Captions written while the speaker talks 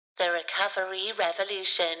The Recovery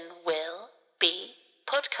Revolution will be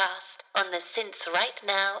podcast on the Since Right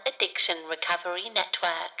Now Addiction Recovery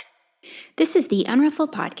Network. This is the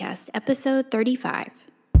Unruffled Podcast, episode 35.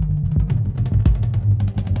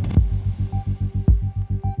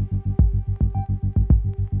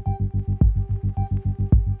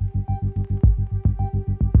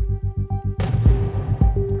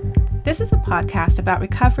 This is a podcast about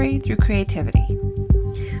recovery through creativity.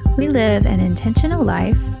 We live an intentional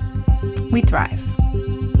life. We thrive.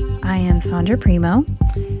 I am Sandra Primo.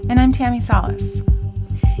 And I'm Tammy Salas.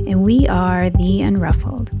 And we are the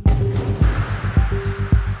Unruffled.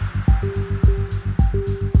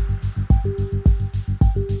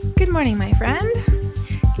 Good morning, my friend.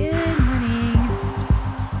 Good morning.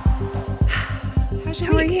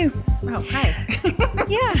 How are you? Oh, hi.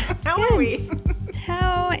 Yeah. How are we?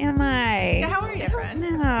 How am I? Yeah, how are you, friend?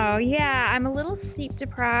 No, yeah, I'm a little sleep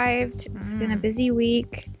deprived. It's been a busy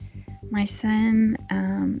week. My son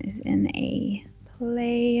is in a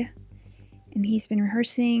play, and he's been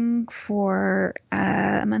rehearsing for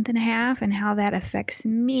a month and a half, and how that affects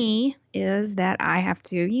me is that I have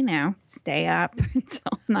to, stay up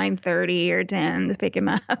until 9:30 or 10 to pick him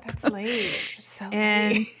up. That's late. It's so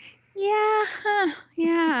and late.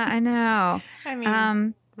 Yeah, I know. I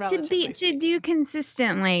mean, to do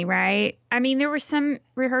consistently, right? I mean, there were some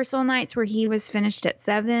rehearsal nights where he was finished at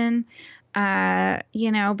 7,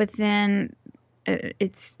 but then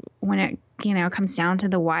it's when it, comes down to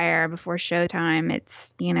the wire before showtime,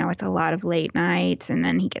 it's a lot of late nights, and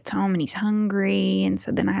then he gets home and he's hungry. And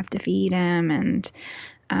so then I have to feed him. And,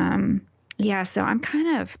 so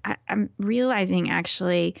I'm realizing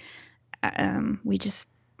actually, we just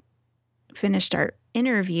finished our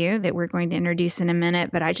interview that we're going to introduce in a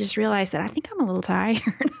minute, but I just realized that I think I'm a little tired.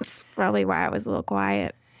 That's probably why I was a little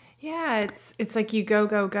quiet. Yeah, it's like you go.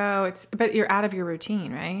 But you're out of your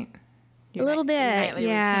routine, right? A little bit, your nightly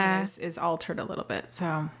yeah. routine is altered a little bit,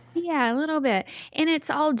 so. Yeah, a little bit. And it's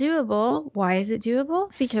all doable. Why is it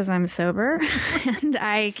doable? Because I'm sober and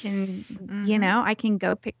I can, I can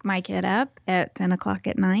go pick my kid up at 10 o'clock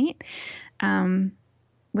at night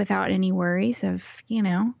without any worries of,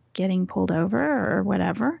 getting pulled over or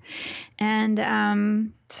whatever.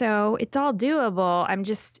 And so it's all doable. I'm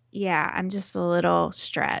just a little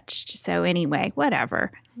stretched. So anyway,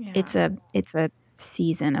 whatever. Yeah. It's a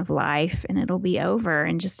season of life, and it'll be over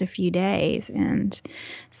in just a few days. And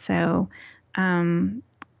so I'm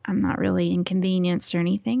not really inconvenienced or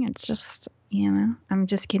anything. It's just, I'm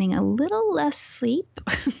just getting a little less sleep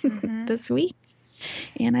this week.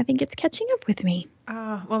 And I think it's catching up with me.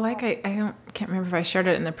 Oh, well, I can't remember if I shared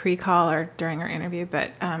it in the pre-call or during our interview,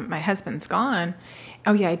 but my husband's gone.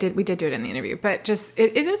 Oh yeah, we did do it in the interview, but just,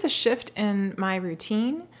 it is a shift in my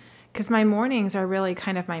routine, because my mornings are really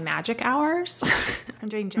kind of my magic hours. I'm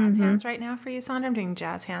doing jazz hands right now for you, Sandra. I'm doing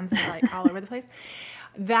jazz hands and like all over the place.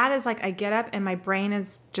 That is like, I get up and my brain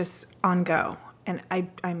is just on go, and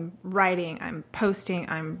I'm writing, I'm posting,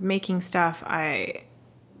 I'm making stuff,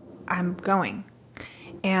 I'm going.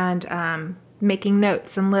 And making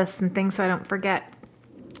notes and lists and things so I don't forget.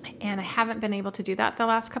 And I haven't been able to do that the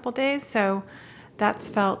last couple of days, so that's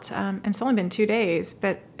felt. And it's only been 2 days,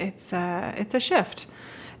 but it's a shift.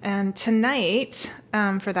 And tonight,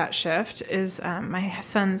 for that shift, is my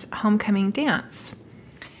son's homecoming dance,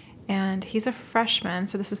 and he's a freshman,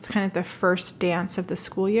 so this is kind of the first dance of the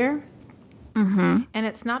school year. Mm-hmm. And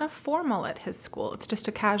it's not a formal at his school; it's just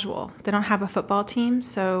a casual. They don't have a football team,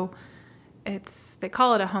 so. They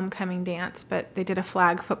call it a homecoming dance, but they did a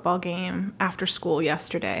flag football game after school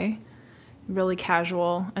yesterday. Really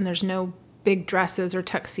casual, and there's no big dresses or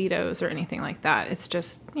tuxedos or anything like that. It's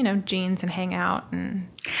just, jeans and hang out. And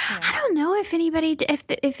I don't know if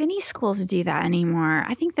if any schools do that anymore.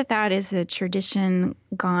 I think that is a tradition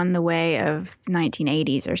gone the way of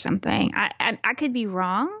 1980s or something. I could be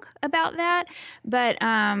wrong about that, but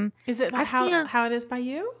is it how it is by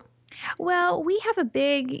you? Well, we have a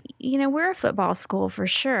big, we're a football school for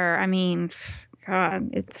sure. I mean, God,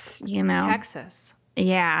 it's, Texas.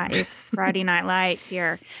 Yeah, it's Friday Night Lights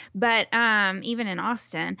here. But even in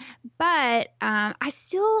Austin. But I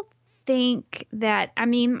still think that,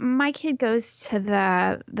 my kid goes to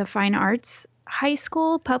the fine arts high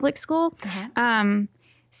school, public school. Uh-huh.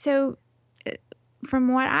 So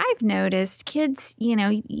from what I've noticed, kids,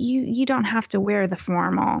 you don't have to wear the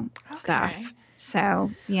formal stuff. So,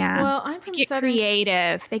 yeah. Well, I'm from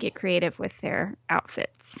creative. They get creative with their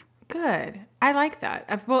outfits. Good. I like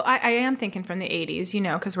that. Well, I am thinking from the 80s,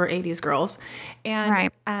 because we're 80s girls. And,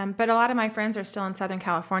 right. But a lot of my friends are still in Southern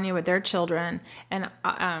California with their children. And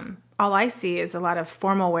all I see is a lot of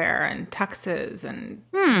formal wear and tuxes and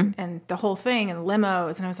the whole thing and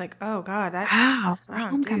limos. And I was like, oh God, Wow, for I don't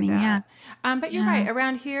homecoming, do that. yeah. But you're right.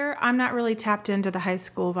 Around here, I'm not really tapped into the high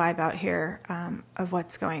school vibe out here of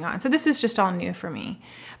what's going on. So this is just all new for me.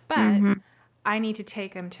 But I need to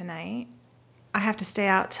take them tonight. I have to stay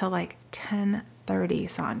out till like 10:30,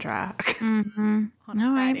 Sandra.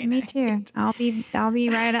 Me too. I'll be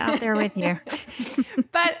right out there with you.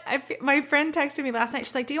 But my friend texted me last night.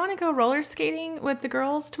 She's like, do you want to go roller skating with the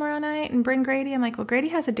girls tomorrow night and bring Grady? I'm like, well, Grady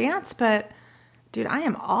has a dance, but dude, I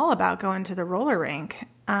am all about going to the roller rink.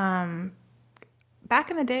 Back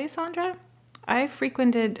in the day, Sandra, I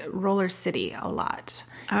frequented Roller City a lot.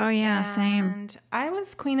 Oh yeah, same. And I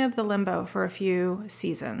was queen of the limbo for a few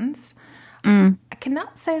seasons. I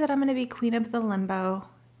cannot say that I'm going to be queen of the limbo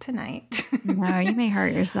tonight. No, you may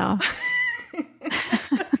hurt yourself.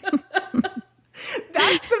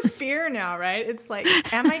 That's the fear now, right? It's like,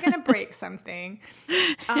 am I going to break something?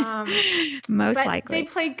 Most but likely. They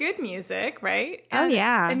play good music, right? Oh,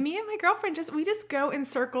 yeah. And me and my girlfriend we just go in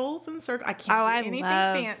circles and circles. I can't do anything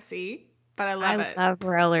fancy, but I love it. I love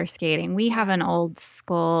roller skating. We have an old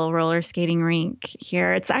school roller skating rink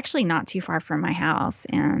here. It's actually not too far from my house,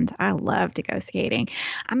 and I love to go skating.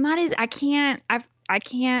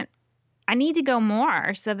 I need to go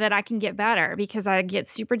more so that I can get better, because I get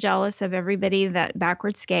super jealous of everybody that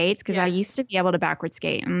backward skates, because I used to be able to backward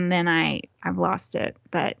skate, and then I've lost it.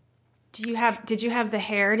 But did you have the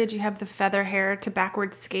hair? Did you have the feather hair to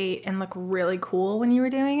backward skate and look really cool when you were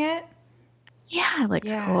doing it? Yeah, it looked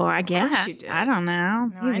cool, I guess. You did. I don't know.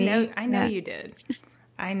 No, I know you did.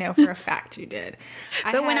 I know for a fact you did.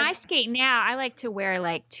 But when I skate now, I like to wear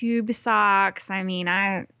like tube socks. I mean,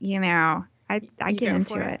 I get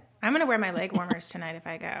into it. I'm going to wear my leg warmers tonight if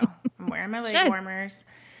I go. I'm wearing my leg warmers.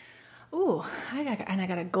 Ooh, I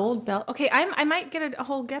got a gold belt. Okay, I might get a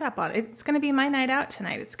whole get up on it. It's going to be my night out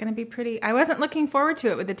tonight. It's going to be pretty. I wasn't looking forward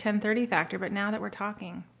to it with the 10:30 factor, but now that we're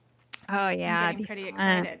talking, oh yeah, I'm getting pretty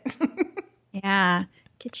excited. Yeah,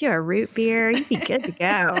 get you a root beer. You'd be good to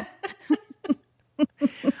go.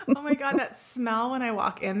 Oh my God, that smell when I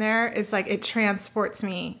walk in there is like, it transports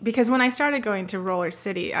me. Because when I started going to Roller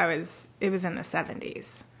City, it was in the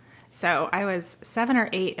 70s. So I was 7 or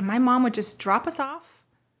 8, and my mom would just drop us off.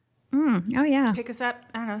 Oh yeah. Pick us up,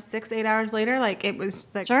 I don't know, 6-8 hours later. Like, it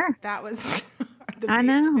was like, that was the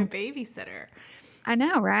babysitter. I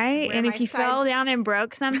know, right? And if you fell down and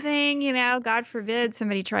broke something, God forbid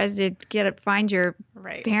somebody tries to find your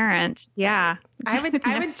parents. Yeah. I would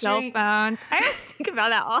cell phones. I always think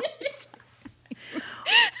about that all the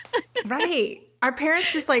time. Right. Our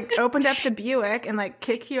parents just like opened up the Buick and like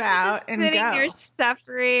kick you out just and sitting go. There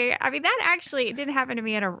suffering. I mean, that actually, it didn't happen to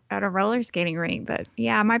me at a roller skating rink, but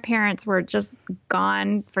yeah, my parents were just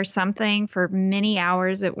gone for something for many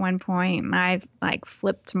hours at one point, and I like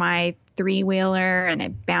flipped my 3-wheeler and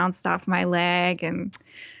it bounced off my leg, and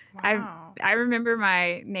I remember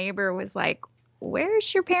my neighbor was like,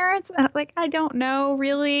 "Where's your parents?" Like, I don't know,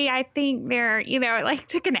 really. I think they're, it like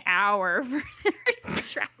took an hour for them to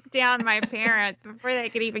track down my parents before they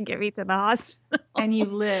could even get me to the hospital. And you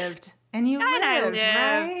lived. And you lived,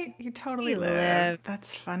 right? You totally lived.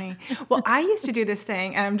 That's funny. Well, I used to do this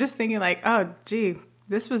thing, and I'm just thinking like, oh, gee,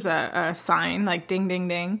 this was a sign, like ding, ding,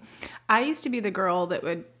 ding. I used to be the girl that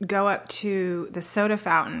would go up to the soda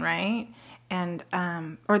fountain, right? And,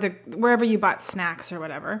 or wherever you bought snacks or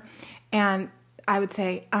whatever. And I would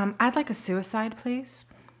say, I'd like a suicide, please.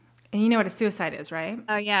 And you know what a suicide is, right?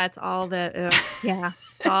 Oh yeah, it's all the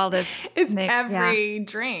all the. It's every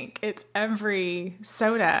drink. It's every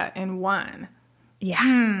soda in one.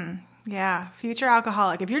 Yeah. Yeah. Future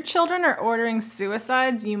alcoholic. If your children are ordering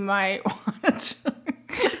suicides, you might want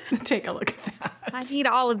to take a look at that. I need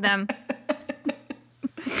all of them.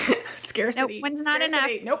 Scarcity. Nope, one's not enough.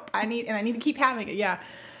 Nope. I need to keep having it. Yeah.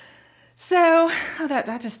 So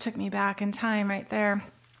that just took me back in time right there.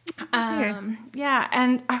 Yeah,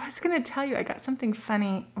 and I was going to tell you, I got something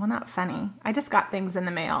funny. Well, not funny. I just got things in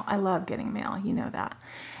the mail. I love getting mail. You know that.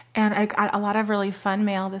 And I got a lot of really fun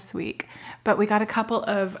mail this week. But we got a couple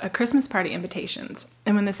of Christmas party invitations.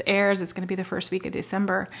 And when this airs, it's going to be the first week of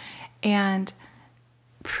December. And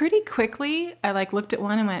pretty quickly, I looked at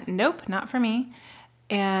one and went, nope, not for me.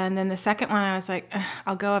 And then the second one, I was like,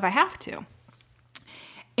 I'll go if I have to.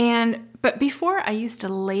 But before, I used to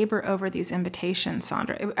labor over these invitations,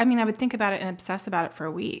 Sandra. I would think about it and obsess about it for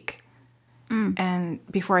a week. And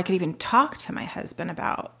before I could even talk to my husband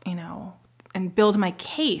about, and build my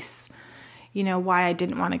case, why I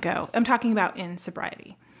didn't want to go. I'm talking about in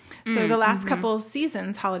sobriety. So the last couple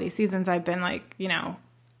seasons, holiday seasons, I've been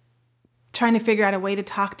trying to figure out a way to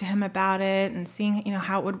talk to him about it and seeing,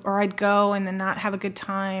 how it would, or I'd go and then not have a good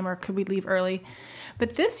time, or could we leave early?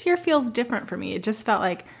 But this year feels different for me. It just felt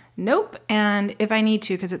like, nope. And if I need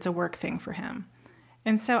to, because it's a work thing for him.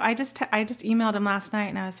 And so I just emailed him last night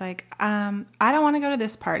and I was like, I don't want to go to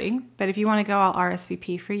this party, but if you want to go, I'll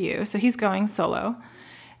RSVP for you. So he's going solo,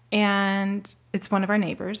 and it's one of our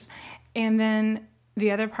neighbors. And then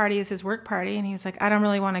the other party is his work party. And he was like, I don't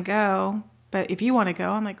really want to go, but if you want to go,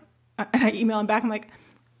 I'm like, and I email him back. I'm like,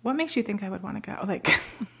 what makes you think I would want to go? Like,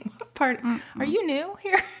 what part? Are you new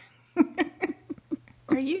here?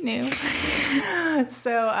 Are you new?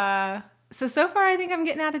 So far I think I'm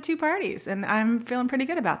getting out of 2 parties, and I'm feeling pretty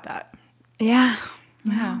good about that. Yeah.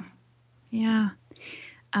 Yeah. Yeah.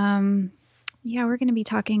 We're going to be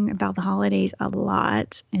talking about the holidays a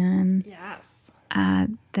lot in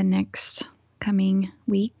the next coming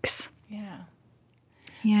weeks. Yeah.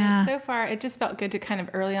 Yeah. But so far, it just felt good to kind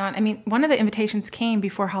of early on. I mean, one of the invitations came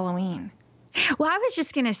before Halloween. Well, I was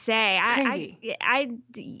just going to say, It's crazy.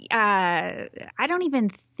 I don't even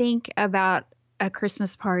think about a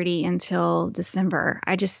Christmas party until December.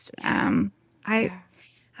 I just, I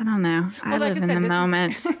don't know. I live in the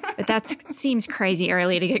moment, but that seems crazy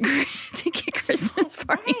early to get Christmas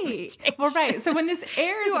parties. Right. Well, right. So when this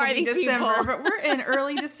airs, Who it'll are be these December, people? but we're in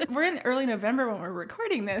early November when we're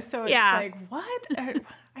recording this. So it's like, what?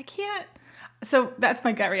 I can't. So that's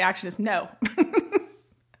my gut reaction is no.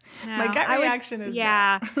 No, My gut reaction is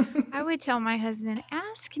no. no. I would tell my husband,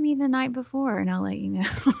 ask me the night before and I'll let you know.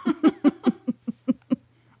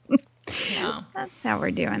 Yeah. That's how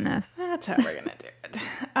we're doing this. That's how we're going to do it.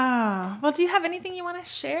 Well, do you have anything you want to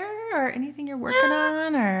share, or anything you're working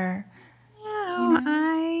on, or? No,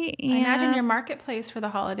 I imagine your marketplace for the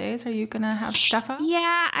holidays. Are you going to have stuff up?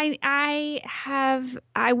 Yeah, I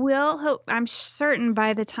will hope, I'm certain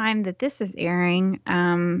by the time that this is airing,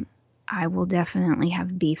 I will definitely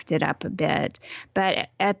have beefed it up a bit. But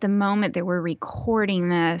at the moment that we're recording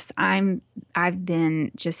this, I've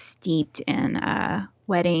been just steeped in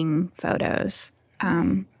wedding photos.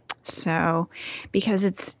 So because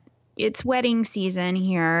it's wedding season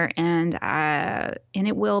here, and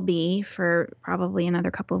it will be for probably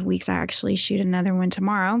another couple of weeks. I actually shoot another one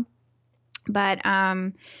tomorrow, but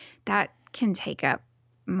that can take up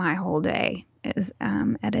my whole day, is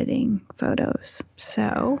editing photos.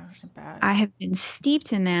 So I have been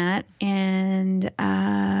steeped in that, and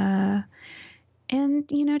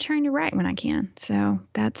trying to write when I can. So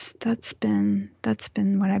that's been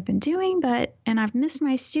what I've been doing. And I've missed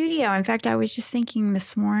my studio. In fact, I was just thinking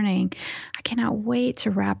this morning, I cannot wait to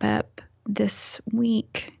wrap up this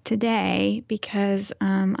week today, because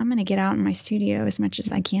I'm going to get out in my studio as much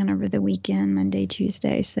as I can over the weekend, Monday,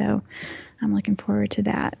 Tuesday. So I'm looking forward to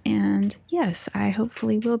that. And yes, I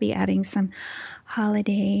hopefully will be adding some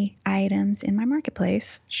holiday items in my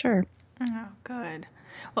marketplace. Sure. Oh, good.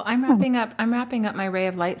 Well, I'm wrapping up my Ray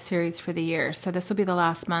of Light series for the year. So this will be the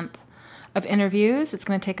last month of interviews. It's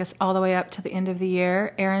going to take us all the way up to the end of the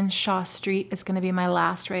year. Erin Shaw Street is going to be my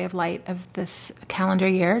last Ray of Light of this calendar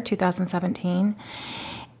year, 2017.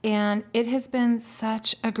 And it has been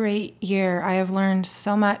such a great year. I have learned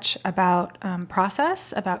so much about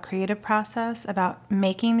process, about creative process, about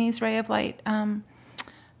making these Ray of Light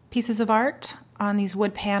pieces of art on these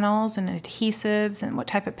wood panels and adhesives, and what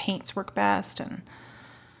type of paints work best, and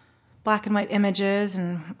black and white images.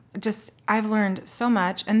 And just, I've learned so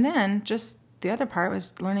much. And then just the other part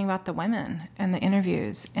was learning about the women and the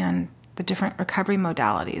interviews and the different recovery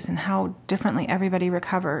modalities and how differently everybody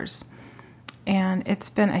recovers. And it's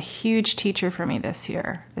been a huge teacher for me this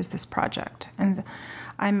year, is this project. And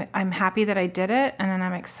I'm happy that I did it, and then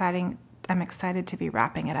I'm excited to be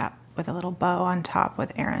wrapping it up with a little bow on top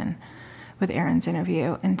with Erin's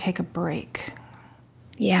interview, and take a break.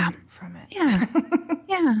 From it. Yeah.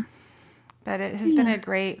 Yeah. But it has been a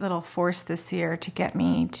great little force this year to get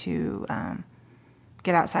me to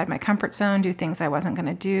get outside my comfort zone, do things I wasn't going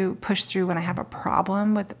to do, push through when I have a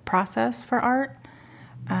problem with the process for art,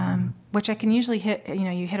 which I can usually hit.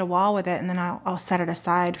 You hit a wall with it, and then I'll set it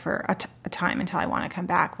aside for a time until I want to come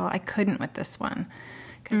back. Well, I couldn't with this one,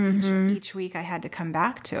 because each week I had to come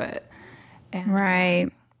back to it. And, right.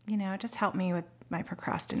 It just helped me with my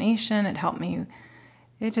procrastination.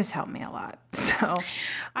 It just helped me a lot. So,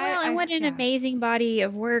 and what an amazing body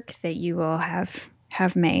of work that you will have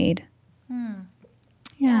made.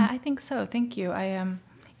 Yeah, I think so. Thank you. I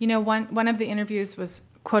one of the interviews was,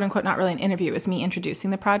 quote unquote, not really an interview. It was me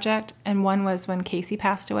introducing the project. And one was when Casey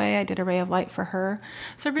passed away. I did a Ray of Light for her.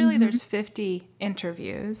 So really there's 50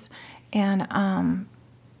 interviews. And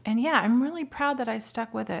yeah, I'm really proud that I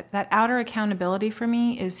stuck with it. That outer accountability for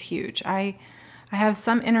me is huge. I I have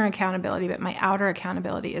some inner accountability, but my outer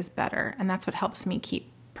accountability is better. And that's what helps me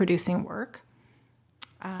keep producing work.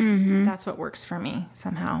 That's what works for me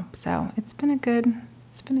somehow. So it's been a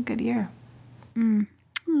good year.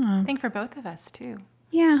 I think for both of us too.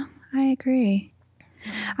 Yeah, I agree.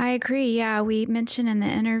 Yeah, we mentioned in the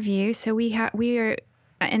interview. So we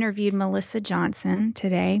interviewed Melissa Johnson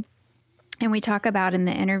today, and we talk about in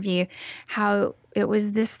the interview how it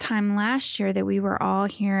was this time last year that we were all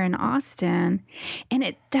here in Austin, and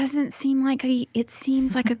it doesn't seem like it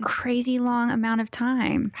seems like a crazy long amount of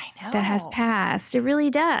time that has passed. It really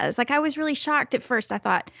does. Like, I was really shocked at first.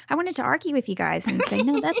 I wanted to argue with you guys and say,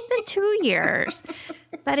 no, that's been 2 years,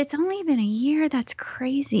 but it's only been a year. That's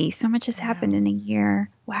crazy. So much has happened in a year.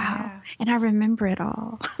 Wow. Yeah. And I remember it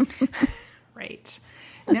all. Right.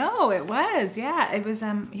 No, it was. Yeah. It was,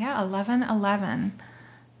 11/11.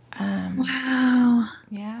 Wow.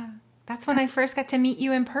 Yeah. That's when I first got to meet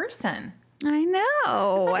you in person. I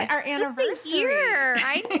know. It's like our anniversary. Just a year.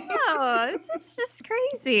 I know. It's just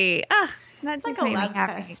crazy. That's like just a made love me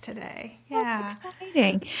happy. fest today. Yeah. That's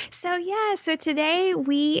exciting. So today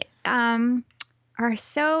we are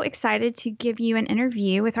so excited to give you an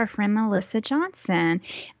interview with our friend Melissa Johnson.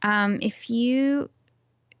 If you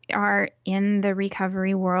are in the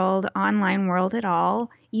recovery world, online world at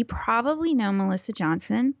all, you probably know Melissa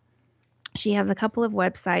Johnson. She has a couple of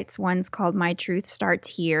websites. One's called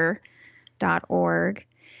mytruthstartshere.org.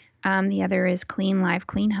 The other is Clean Life,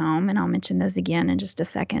 Clean Home, and I'll mention those again in just a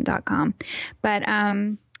second.com. But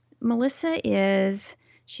Melissa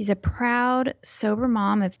she's a proud, sober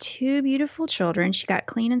mom of 2 beautiful children. She got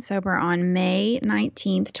clean and sober on May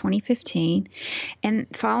 19th, 2015. And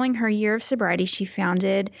following her year of sobriety, she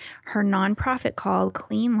founded her nonprofit called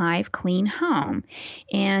Clean Life, Clean Home.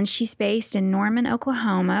 And she's based in Norman,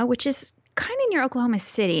 Oklahoma, which is kind of near Oklahoma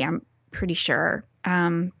City, I'm pretty sure.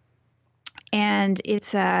 And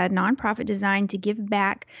it's a nonprofit designed to give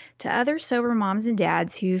back to other sober moms and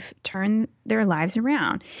dads who've turned their lives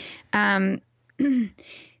around.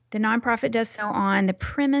 The nonprofit does so on the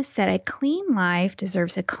premise that a clean life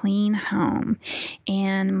deserves a clean home.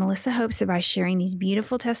 And Melissa hopes that by sharing these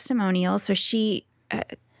beautiful testimonials, so she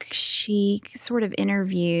sort of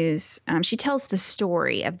interviews, she tells the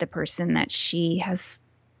story of the person that she has,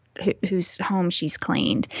 whose home she's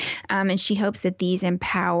cleaned. And she hopes that these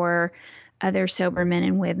empower other sober men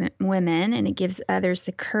and women, and it gives others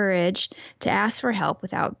the courage to ask for help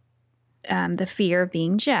without the fear of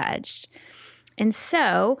being judged. And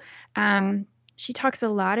so she talks a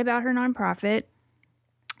lot about her nonprofit,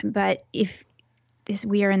 but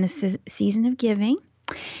we are in the season of giving,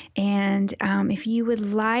 and if you would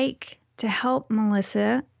like to help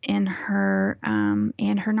Melissa and her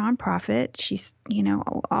nonprofit, she's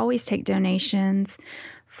always take donations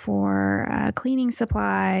for cleaning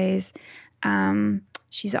supplies.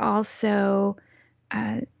 She's also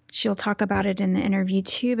she'll talk about it in the interview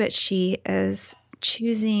too, but she is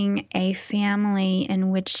choosing a family in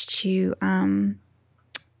which to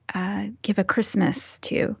give a Christmas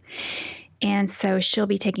to. And so she'll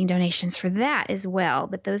be taking donations for that as well.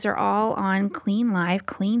 But those are all on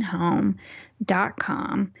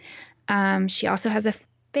cleanlifecleanhome.com. She also has a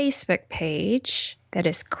Facebook page that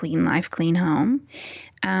is Clean Life, Clean Home.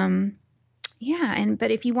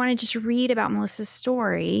 But if you want to just read about Melissa's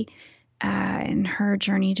story, and her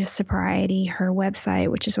journey to sobriety, her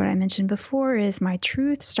website, which is what I mentioned before, is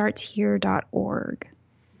mytruthstartshere.org.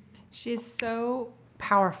 She's so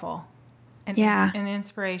powerful and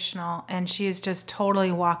inspirational, and she is just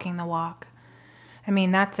totally walking the walk. I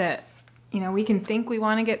mean, that's it. We can think we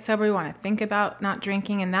want to get sober, we want to think about not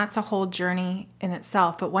drinking, and that's a whole journey in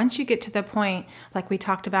itself. But once you get to the point, like we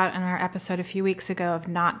talked about in our episode a few weeks ago, of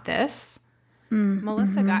not this,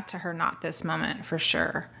 Melissa got to her not this moment for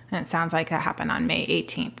sure. And it sounds like that happened on May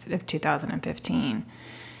 18th of 2015.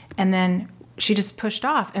 And then she just pushed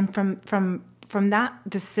off. And from that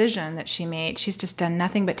decision that she made, she's just done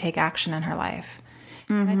nothing but take action in her life.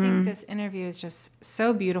 And I think this interview is just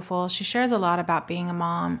so beautiful. She shares a lot about being a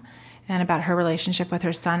mom and about her relationship with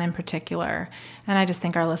her son in particular. And I just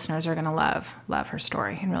think our listeners are going to love her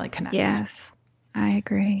story and really connect. Yes, I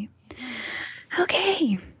agree.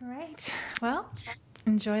 Okay. All right. Well,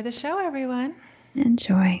 enjoy the show, everyone.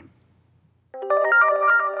 Enjoy.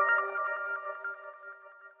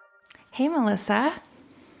 Hey, Melissa.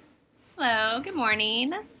 Hello. Good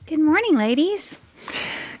morning. Good morning, ladies.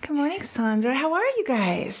 Good morning, Sandra. How are you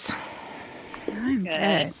guys? I'm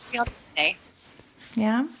good. Today.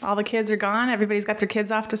 Yeah? All the kids are gone? Everybody's got their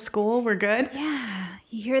kids off to school? We're good? Yeah.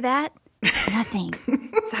 You hear that? Nothing.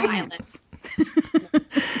 Silence.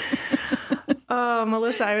 Oh,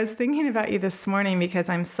 Melissa, I was thinking about you this morning because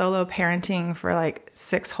I'm solo parenting for like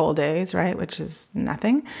 6 whole days, right? Which is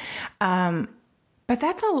nothing. But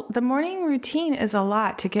the morning routine is a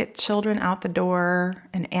lot to get children out the door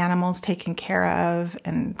and animals taken care of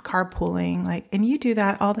and carpooling. And you do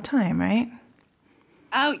that all the time, right?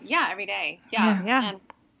 Oh yeah, every day. Yeah. And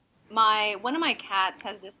one of my cats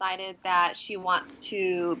has decided that she wants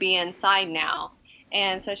to be inside now.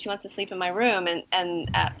 And so she wants to sleep in my room. And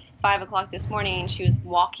at 5 o'clock this morning, she was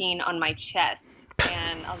walking on my chest.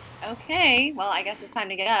 And I was like, okay, well, I guess it's time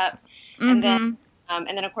to get up. Mm-hmm.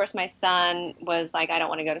 And then, of course, my son was like, I don't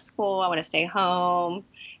want to go to school. I want to stay home.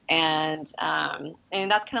 And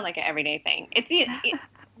that's kind of like an everyday thing.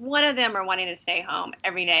 One of them are wanting to stay home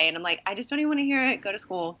every day. And I'm like, I just don't even want to hear it. Go to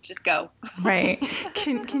school. Just go. Right.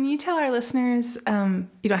 Can you tell our listeners,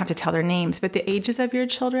 you don't have to tell their names, but the ages of your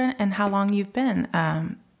children and how long you've been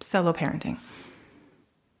solo parenting?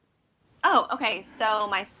 Oh, okay. So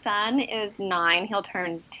my son is 9. He'll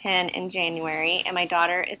turn 10 in January. And my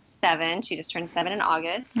daughter is 7. She just turned 7 in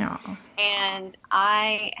August. Oh. And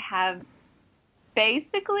I have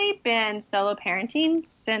basically been solo parenting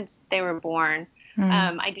since they were born.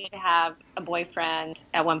 I did have a boyfriend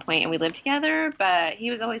at one point, and we lived together, but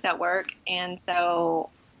he was always at work. And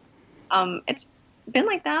so it's been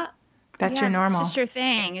like that. That's your normal. It's just your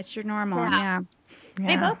thing. It's your normal. Yeah.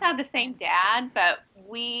 They both have the same dad, but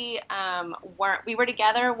we were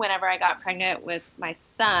together whenever I got pregnant with my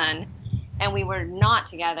son, and we were not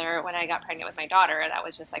together when I got pregnant with my daughter. That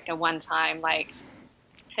was just like a one-time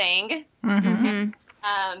thing. Mm-hmm.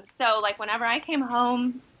 So whenever I came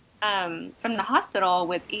home from the hospital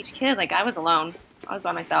with each kid, I was alone. I was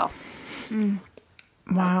by myself.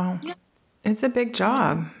 Wow. Yeah. It's a big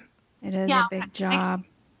job. It is a big job.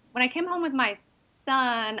 When I came home with my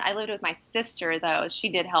son, I lived with my sister, though. She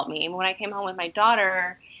did help me. When I came home with my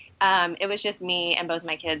daughter, it was just me and both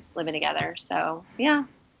my kids living together. So, yeah.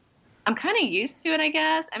 I'm kind of used to it, I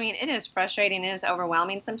guess. I mean, it is frustrating. It is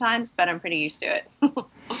overwhelming sometimes, but I'm pretty used to it.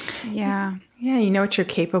 Yeah. Yeah, you know what you're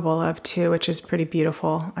capable of, too, which is pretty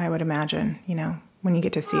beautiful, I would imagine, when you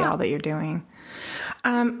get to see all that you're doing.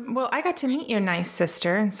 Well, I got to meet your nice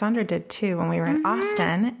sister, and Sandra did, too, when we were in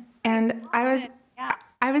Austin. And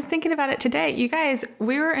I was thinking about it today. You guys,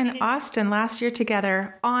 we were in Austin last year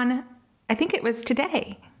together on, I think it was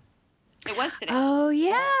today. It was today. Oh,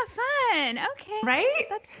 yeah. Fun. Okay. Right?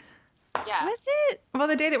 Yeah. Was it? Well,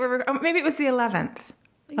 the day that maybe it was the 11th.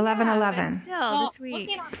 11/11. Still this week.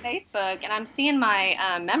 Looking on Facebook, and I'm seeing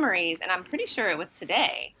my memories, and I'm pretty sure it was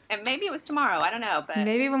today. And maybe it was tomorrow. I don't know. But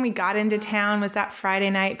maybe when we got into town was that Friday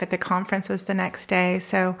night, but the conference was the next day.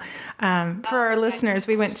 So for our listeners,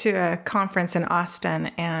 we went to a conference in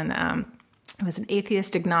Austin, and it was an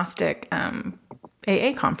atheist agnostic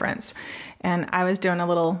AA conference. And I was doing a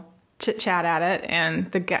little chit chat at it, and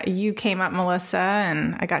you came up, Melissa,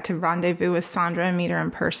 and I got to rendezvous with Sandra and meet her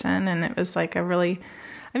in person. And it was like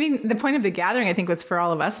the point of the gathering, I think, was for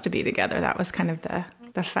all of us to be together. That was kind of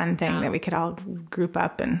the fun thing, that we could all group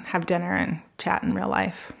up and have dinner and chat in real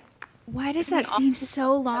life. Why does that seem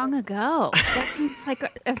so long ago? That seems like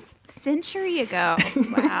a century ago.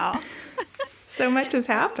 Wow. So much has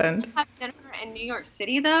happened. Have dinner in New York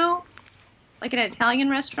City, though? Like an Italian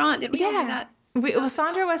restaurant? Did we all do that? Well,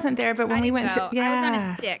 Sandra wasn't there, but when we went to... Yeah. I was on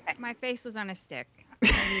a stick. My face was on a stick.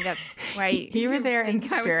 Maybe that's why you were there in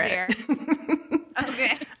spirit.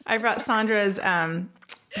 Okay. I brought Sandra's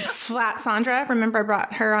flat Sandra. Remember, I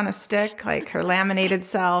brought her on a stick, like her laminated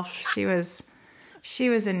self. She was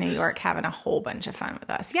in New York having a whole bunch of fun with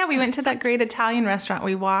us. Yeah, we went to that great Italian restaurant.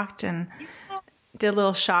 We walked and did a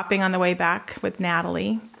little shopping on the way back with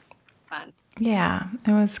Natalie. Fun. Yeah,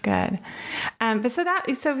 it was good. I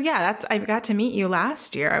got to meet you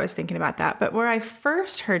last year. I was thinking about that. But where I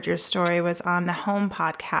first heard your story was on the Home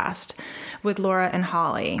podcast with Laura and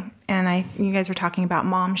Holly. And you guys were talking about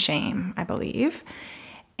mom shame, I believe.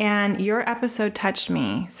 And your episode touched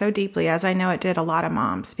me so deeply, as I know it did a lot of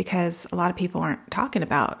moms, because a lot of people aren't talking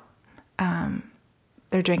about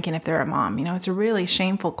their drinking if they're a mom. It's a really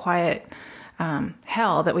shameful, quiet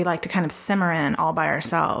hell that we like to kind of simmer in all by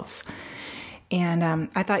ourselves. And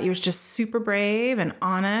I thought you were just super brave and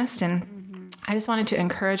honest. And I just wanted to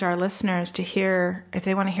encourage our listeners to hear, if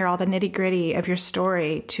they want to hear all the nitty gritty of your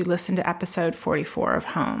story, to listen to episode 44 of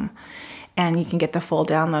Home. And you can get the full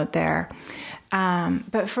download there.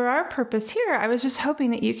 But for our purpose here, I was just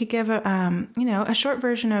hoping that you could give a short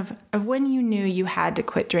version of when you knew you had to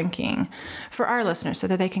quit drinking for our listeners, so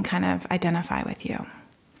that they can kind of identify with you.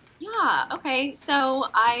 Yeah, okay. So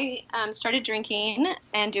I started drinking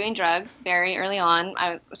and doing drugs very early on.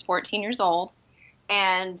 I was 14 years old,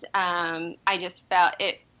 and I just felt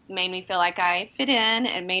it made me feel like I fit in.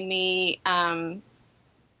 It made me, I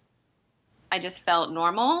just felt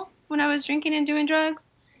normal when I was drinking and doing drugs.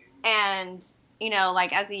 And, you know,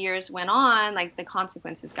 like as the years went on, like the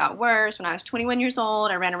consequences got worse. When I was 21 years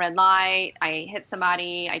old, I ran a red light. I hit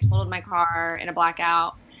somebody. I totaled my car in a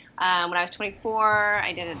blackout. When I was 24,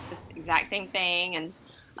 I did this exact same thing and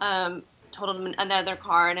totaled another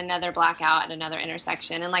car in another blackout at another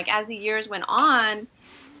intersection. And like as the years went on,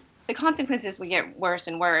 the consequences would get worse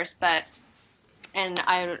and worse. And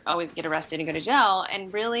I would always get arrested and go to jail.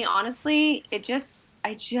 And really, honestly, I just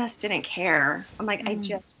didn't care. I'm like, I'm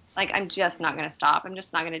just not going to stop. I'm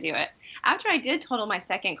just not going to do it. After I did total my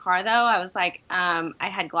second car, though, I was like, I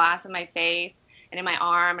had glass in my face and in my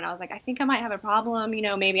arm. And I was like, I think I might have a problem. You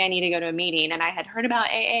know, maybe I need to go to a meeting. And I had heard about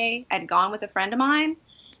AA. I'd gone with a friend of mine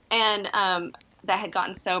and that had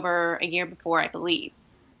gotten sober a year before, I believe.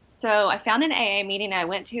 So I found an AA meeting. I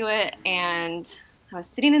went to it and I was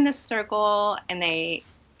sitting in this circle and they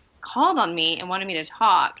called on me and wanted me to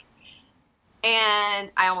talk.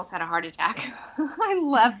 And I almost had a heart attack. I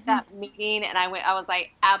left that meeting and I was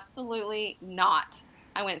like, absolutely not.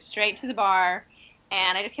 I went straight to the bar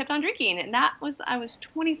and I just kept on drinking. And I was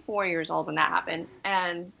 24 years old when that happened.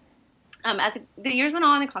 And as the years went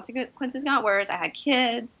on, the consequences got worse. I had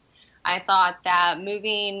kids. I thought that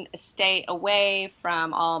moving a state away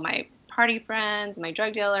from all my party friends, my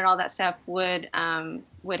drug dealer, and all that stuff would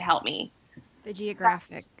help me. The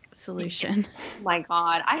geographic solution. Oh my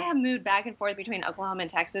God. I have moved back and forth between Oklahoma and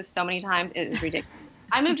Texas so many times. It is ridiculous.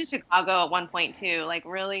 I moved to Chicago at one point too. Like,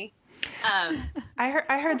 really? I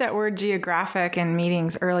heard that word geographic in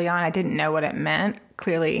meetings early on. I didn't know what it meant.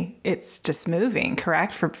 Clearly, it's just moving,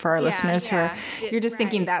 correct? For our listeners who are, you're just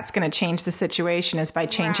thinking that's going to change the situation is by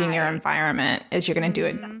changing your environment, is you're going to do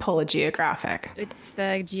it, pull a geographic. It's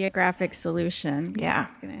the geographic solution. Yeah,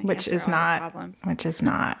 which is not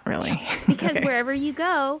really. Because wherever you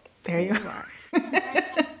go, there you are.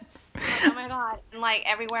 Oh my God. And like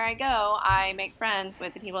everywhere I go, I make friends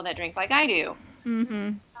with the people that drink like I do.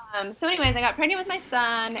 Mm-hmm. So anyways, I got pregnant with my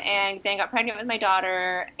son and then got pregnant with my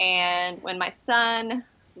daughter. And when my son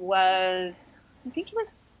was, I think he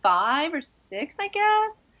was 5 or 6, I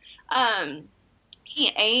guess,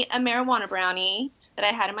 he ate a marijuana brownie that I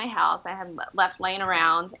had in my house. I had left laying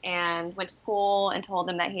around and went to school and told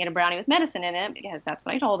him that he had a brownie with medicine in it because that's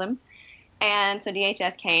what I told him. And so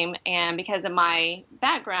DHS came, and because of my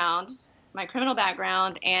background, my criminal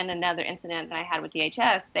background, and another incident that I had with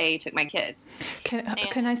DHS, they took my kids.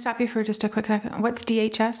 Can I stop you for just a quick second? What's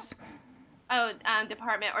DHS? Oh,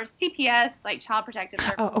 department, or CPS, like Child Protective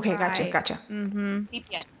Services. Oh, okay, gotcha. Mm-hmm.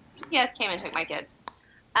 CPS came and took my kids.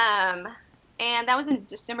 And that was in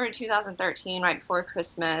December 2013, right before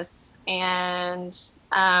Christmas. And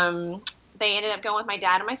they ended up going with my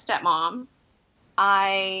dad and my stepmom.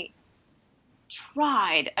 I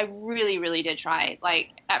really, really did try,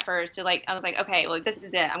 like, at first, to, like, I was like, okay, well, this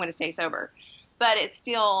is it, I'm going to stay sober. But I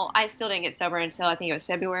still didn't get sober until I think it was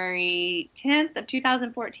February 10th of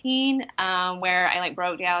 2014, where I, like,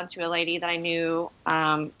 broke down to a lady that I knew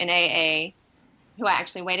in AA, who I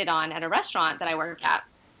actually waited on at a restaurant that I worked at.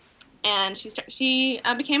 And she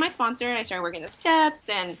became my sponsor, and I started working the steps,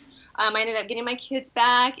 and I ended up getting my kids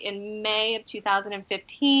back in May of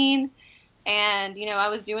 2015. And, you know, I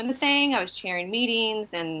was doing the thing. I was chairing meetings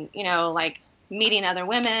and, you know, like meeting other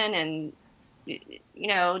women and, you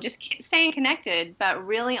know, just staying connected. But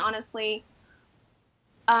really, honestly,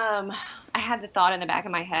 I had the thought in the back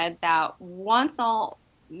of my head that once all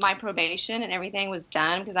my probation and everything was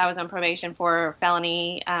done, because I was on probation for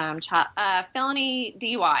felony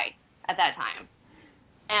DUI at that time.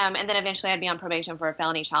 And then eventually I'd be on probation for a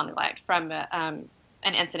felony child neglect from an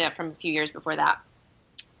incident from a few years before that.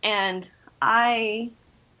 And I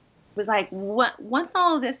was like, once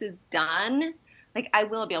all of this is done, like, I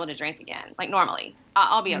will be able to drink again, like, normally.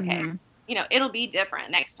 I'll be okay. Mm-hmm. You know, it'll be different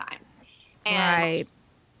next time. And, right.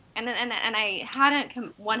 And I hadn't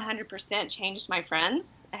 100% changed my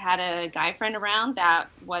friends. I had a guy friend around that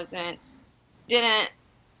didn't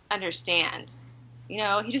understand. You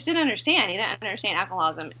know, he just didn't understand. He didn't understand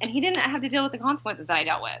alcoholism. And he didn't have to deal with the consequences that I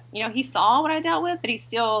dealt with. You know, he saw what I dealt with, but he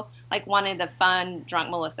still, like, wanted the fun, drunk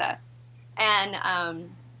Melissa. And I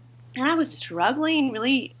was struggling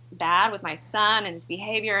really bad with my son and his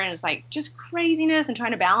behavior, and it's like just craziness and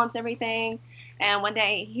trying to balance everything. And one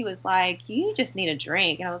day he was like, you just need a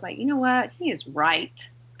drink. And I was like, you know what? He is right.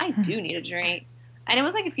 I do need a drink. And it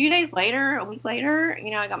was like a few days later, a week later, you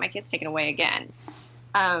know, I got my kids taken away again.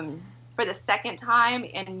 For the second time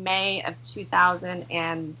in May of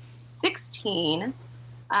 2016,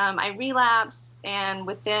 I relapsed, and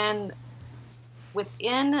within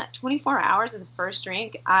within 24 hours of the first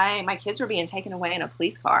drink, my kids were being taken away in a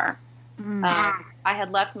police car. I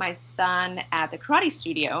had left my son at the karate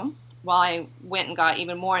studio while I went and got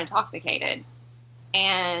even more intoxicated.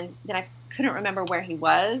 And then I couldn't remember where he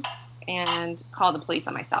was and called the police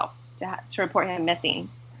on myself to report him missing.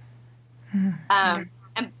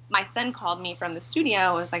 And my son called me from the studio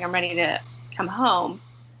and was like, I'm ready to come home.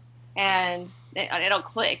 And it all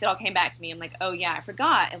clicked. It all came back to me. I'm like, oh, yeah, I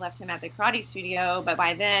forgot. I left him at the karate studio. But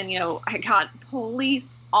by then, I got police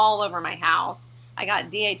all over my house. I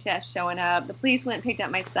got DHS showing up. The police went and picked up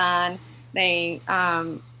my son. They,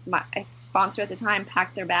 my sponsor at the time,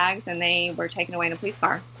 packed their bags, and they were taken away in a police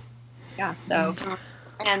car. Yeah, so,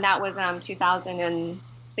 and that was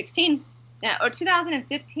 2016. Yeah, or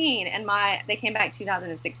 2015, and they came back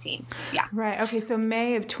 2016. Yeah. Right. Okay. So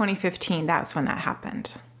May of 2015, that's when that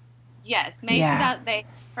happened. Yes,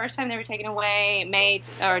 first time they were taken away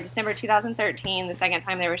December 2013. The second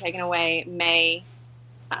time they were taken away May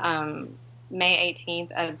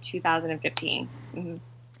 18th of 2015. Mm-hmm.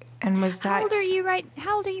 And was that? How old are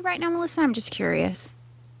you right now, Melissa? I'm just curious.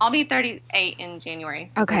 I'll be 38 in January.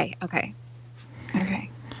 So Okay.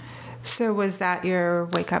 So was that your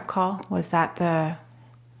wake up call? Was that the?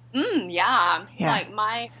 Yeah.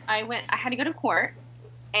 Like I had to go to court,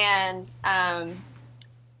 and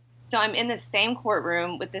so I'm in the same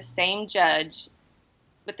courtroom with the same judge,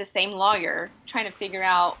 with the same lawyer, trying to figure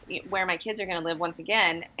out where my kids are going to live once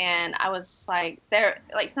again. And I was just like,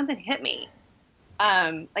 something hit me.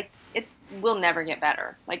 Like it will never get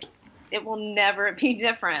better. Like it will never be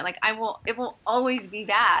different. Like it will always be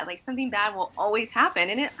bad. Like something bad will always happen.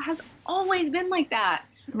 And it has always been like that.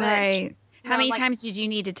 But, right. How many times did you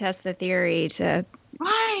need to test the theory to?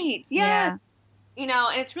 Right. Yeah. And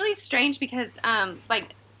it's really strange because,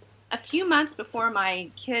 a few months before my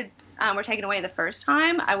kids were taken away the first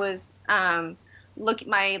time, I was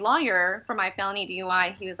my lawyer for my felony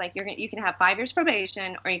DUI. He was like, "You can have 5 years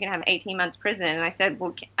probation, or you can have 18 months prison." And I said,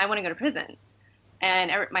 "Well, I want to go to prison."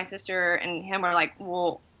 And my sister and him were like,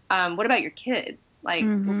 "Well, what about your kids? Like,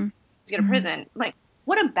 go to prison." I'm like,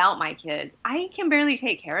 what about my kids? I can barely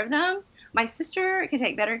take care of them. My sister can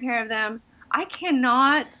take better care of them. I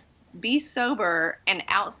cannot be sober and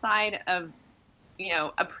outside of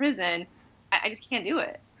a prison. I just can't do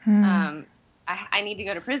it. I need to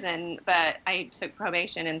go to prison, but I took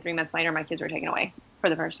probation, and 3 months later, my kids were taken away for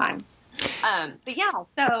the first time. But yeah,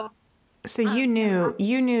 so you knew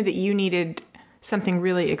that you needed something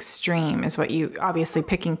really extreme is what you, obviously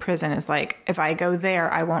picking prison is like, if I go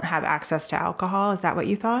there, I won't have access to alcohol. Is that what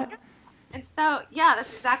you thought? And so, yeah,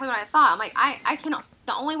 that's exactly what I thought. I'm like, I cannot,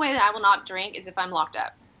 the only way that I will not drink is if I'm locked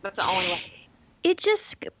up. That's the only way. It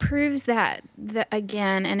just proves that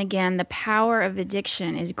again and again, the power of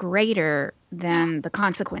addiction is greater than the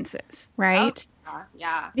consequences, right? Oh,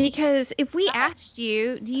 yeah. Because if we asked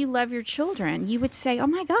you, do you love your children? You would say, oh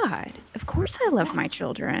my God, of course I love my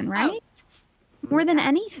children, right? More than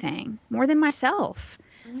anything, more than myself.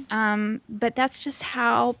 But that's just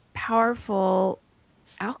how powerful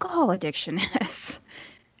alcohol addiction is.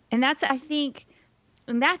 And that's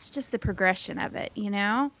just the progression of it,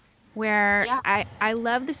 where I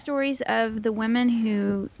love the stories of the women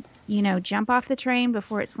who, jump off the train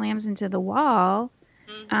before it slams into the wall.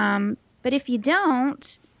 But if you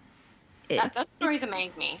don't, those stories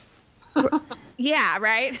amaze me. Yeah,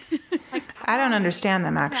 right. I don't understand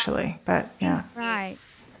them actually, but yeah. Right.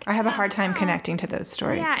 I have a hard time connecting to those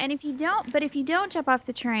stories. Yeah, and if you don't jump off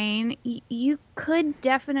the train, you could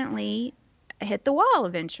definitely hit the wall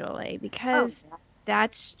eventually, because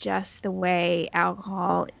that's just the way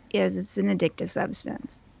alcohol is. It's an addictive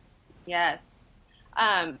substance. Yes.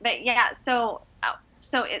 But yeah, so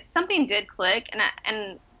something did click,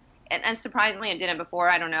 and surprisingly it didn't before.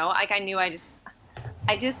 I don't know. Like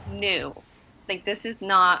I just knew, like, this is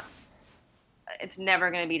not, it's never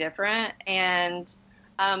going to be different. And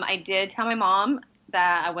I did tell my mom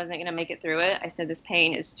that I wasn't going to make it through it. I said, this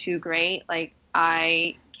pain is too great. Like,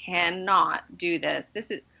 I cannot do this.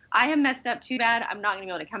 I have messed up too bad. I'm not going to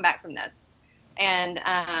be able to come back from this. And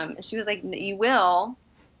she was like, you will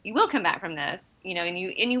come back from this, and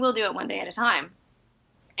you will do it one day at a time.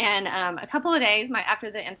 And a couple of days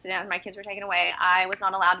after the incident, my kids were taken away, I was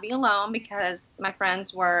not allowed to be alone because my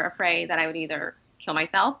friends were afraid that I would either kill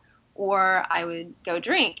myself or I would go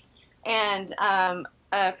drink. And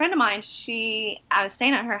a friend of mine, I was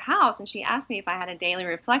staying at her house, and she asked me if I had a daily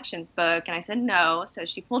reflections book, and I said no. So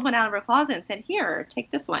she pulled one out of her closet and said, here, take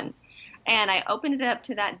this one. And I opened it up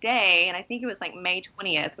to that day, and I think it was like May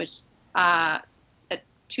 20th, which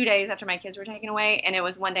 2 days after my kids were taken away, and it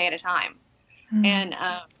was one day at a time. And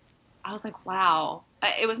I was like, wow.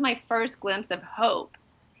 It was my first glimpse of hope.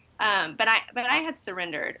 But I had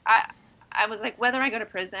surrendered. I was like, whether I go to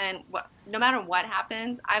prison, no matter what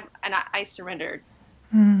happens, I surrendered,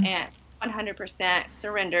 and 100%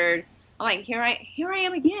 surrendered. I'm like, here I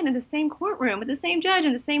am again in the same courtroom with the same judge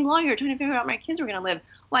and the same lawyer trying to figure out where my kids were going to live.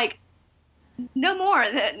 Like, no more.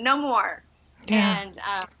 Yeah.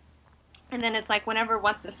 And then it's like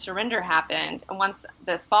once the surrender happened and once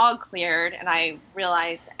the fog cleared and I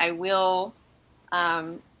realized I will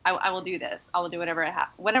do this. I will do whatever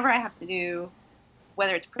I have to do,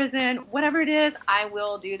 whether it's prison, whatever it is, I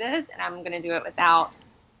will do this, and I'm going to do it without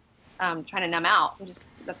trying to numb out.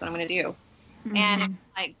 That's what I'm going to do. Mm-hmm. And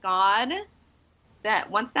like God,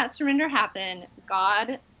 that once that surrender happened,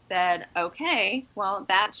 God said, okay, well,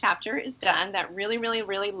 that chapter is done. That really, really,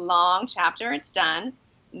 really long chapter, it's done.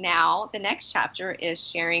 Now the next chapter is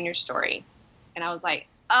sharing your story. And I was like,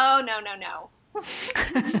 oh, no.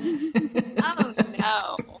 Oh,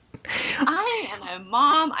 no. I am a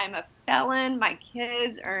mom. I'm a felon. My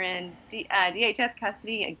kids are in DHS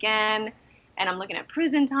custody again, and I'm looking at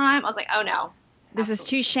prison time. I was like, oh, no. This is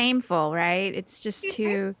too shameful, right? It's just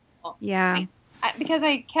too yeah. Because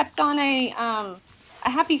I kept on a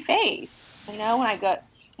happy face, when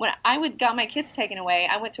I would got my kids taken away.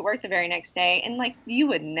 I went to work the very next day, and like you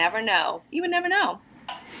would never know.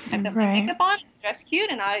 I put my makeup on, dressed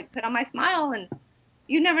cute, and I put on my smile, and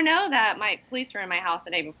you never know that my police were in my house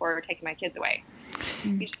the day before taking my kids away.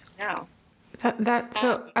 You just know.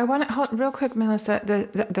 So I want to hold real quick, Melissa,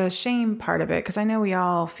 the shame part of it, because I know we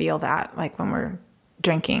all feel that, like when we're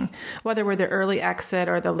drinking, whether we're the early exit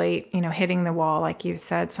or the late, hitting the wall, like you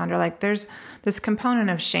said, Sandra. Like there's this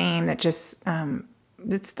component of shame that just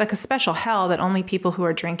it's like a special hell that only people who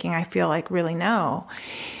are drinking, I feel like, really know.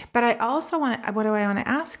 But I also what I want to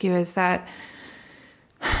ask you is that,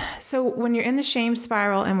 so when you're in the shame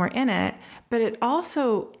spiral and we're in it, but it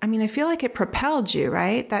also, I feel like it propelled you,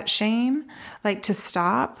 right? That shame, like to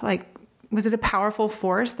stop, like, was it a powerful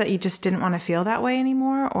force that you just didn't want to feel that way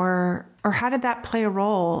anymore? Or how did that play a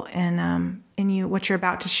role in you, what you're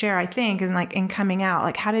about to share, I think, and like in coming out?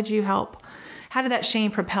 Like, how did that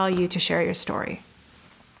shame propel you to share your story?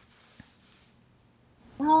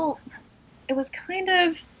 Well, it was kind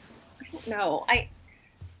of, I don't know.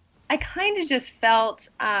 I kind of just felt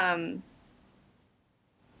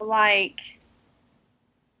like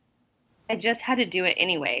I just had to do it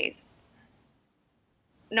anyways.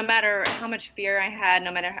 No matter how much fear I had,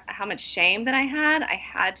 no matter how much shame that I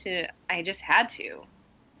just had to.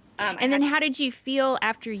 And then how did you feel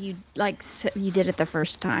after you did it the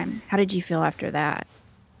first time? How did you feel after that?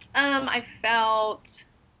 I felt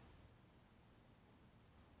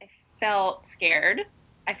scared.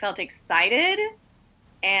 I felt excited.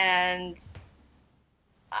 And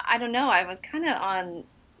I don't know, I was kind of on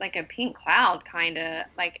like a pink cloud, kind of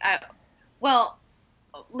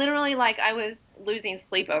literally like I was losing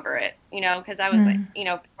sleep over it, because I was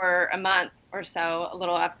for a month or so, a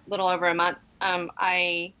little over a month,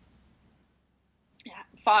 I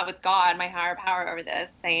fought with God, my higher power, over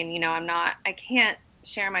this, saying, I can't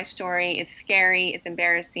share my story. It's scary. It's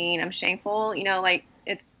embarrassing. I'm shameful.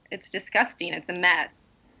 It's disgusting. It's a mess.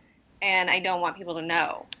 And I don't want people to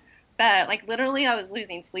know. But like literally I was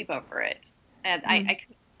losing sleep over it. And I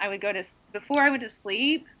would go to, before I went to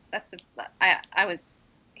sleep, I was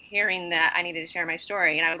hearing that I needed to share my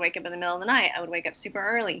story, and I would wake up in the middle of the night. I would wake up super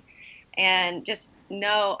early and just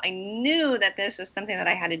I knew that this was something that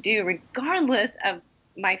I had to do regardless of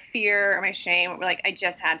my fear or my shame. Like I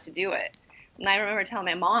just had to do it. And I remember telling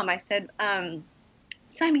my mom, I said,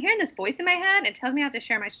 so I'm hearing this voice in my head. It tells me I have to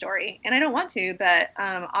share my story, and I don't want to, but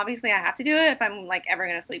obviously I have to do it if I'm like ever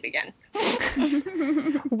going to sleep again.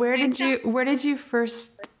 Where did you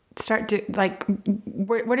first start to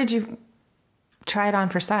where did you try it on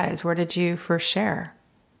for size? Where did you first share?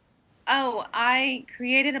 Oh, I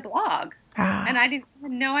created a blog, and I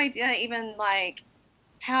had no idea even like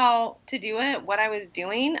how to do it, what I was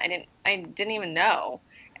doing. I didn't even know.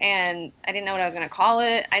 And I didn't know what I was going to call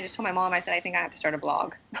it. I just told my mom, I said, I think I have to start a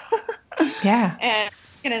blog. Yeah. And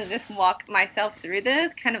I'm going to just walk myself through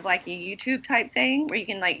this, kind of like a YouTube type thing where you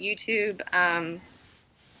can like YouTube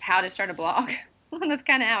how to start a blog. That's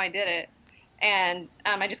kind of how I did it. And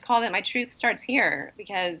I just called it My Truth Starts Here,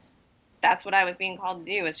 because that's what I was being called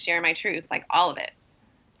to do, is share my truth, like all of it.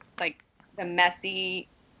 Like the messy,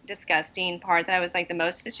 disgusting part that I was like the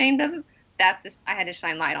most ashamed of, I had to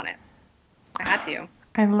shine light on it. I had to.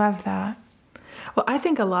 I love that. Well, I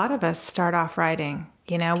think a lot of us start off writing.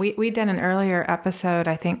 We did an earlier episode,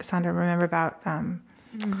 I think, Sandra, remember about, that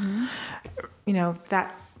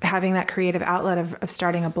having that creative outlet of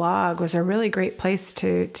starting a blog was a really great place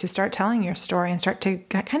to start telling your story and start to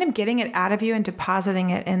kind of getting it out of you and depositing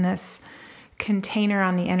it in this container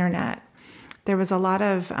on the internet. There was a lot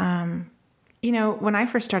of, when I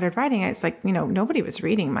first started writing, it's like, nobody was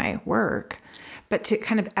reading my work, but to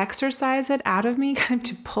kind of exercise it out of me, kind of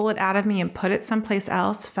to pull it out of me and put it someplace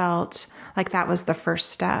else felt like that was the first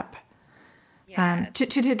step. To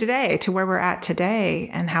today, to where we're at today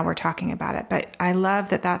and how we're talking about it. But I love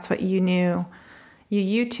that that's what you knew.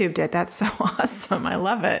 You YouTubed it. That's so awesome. I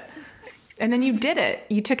love it. And then you did it.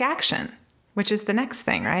 You took action, which is the next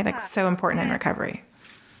thing, right? Like so important in recovery.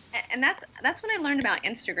 And that's when I learned about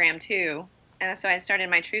Instagram too. And so I started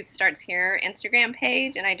my Truth Starts Here Instagram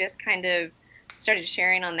page, and I just kind of started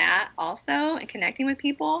sharing on that also and connecting with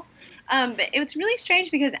people. But it was really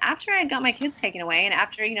strange because after I had got my kids taken away and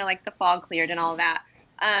after, like the fog cleared and all of that,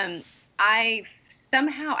 I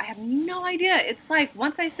have no idea. It's like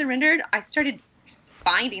once I surrendered, I started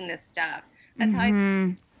finding this stuff. That's how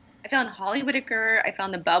I found Holly Whitaker. I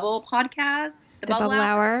found the Bubble podcast. The Bubble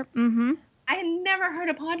Hour. Mm-hmm. I had never heard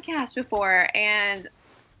a podcast before. And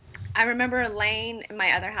I remember laying in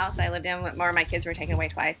my other house I lived in where my kids were taken away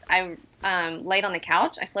twice. I laid on the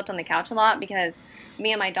couch. I slept on the couch a lot because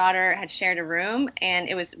me and my daughter had shared a room, and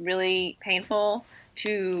it was really painful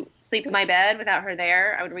to sleep in my bed without her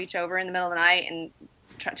there. I would reach over in the middle of the night and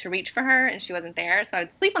try to reach for her, and she wasn't there. So I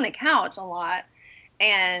would sleep on the couch a lot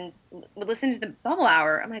and would listen to the Bubble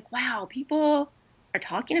Hour. I'm like, wow, people are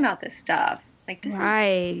talking about this stuff. Like this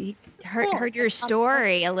right. is heard your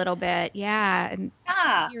story a little bit. Yeah. And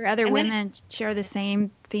your other women share the same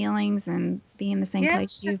feelings and be in the same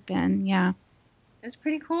place you've been. Yeah. It was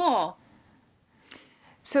pretty cool.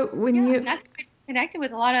 So that's I connected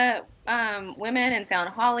with a lot of women and found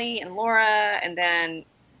Holly and Laura, and then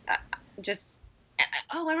I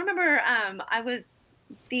remember I was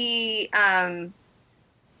sitting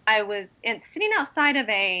outside of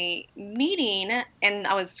a meeting, and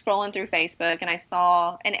I was scrolling through Facebook, and I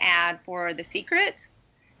saw an ad for The Secret,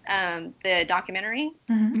 the documentary,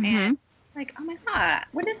 and like, oh my God,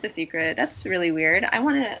 what is The Secret? That's really weird.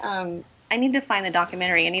 I need to find the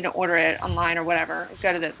documentary. I need to order it online or whatever.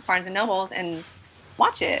 Go to the Barnes and Nobles and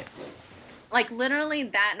watch it. Like literally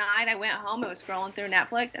that night I went home, I was scrolling through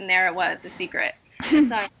Netflix, and there it was, The Secret. And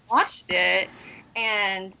so I watched it,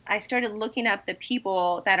 and I started looking up the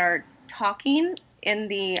people that are talking in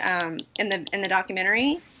the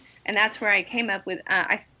documentary, and that's where I came up with.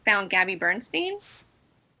 I found Gabby Bernstein,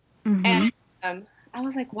 and I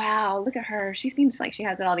was like, wow, look at her. She seems like she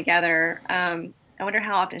has it all together. I wonder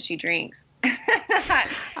how often she drinks. And then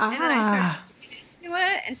I started looking into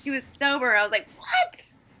it, and she was sober. I was like, what?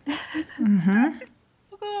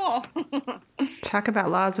 Cool. Talk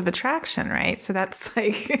about laws of attraction, right? So that's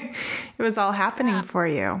like, it was all happening for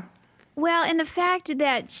you. Well, and the fact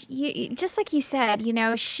that just like you said,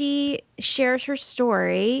 she shares her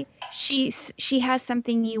story. She has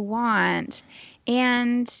something you want,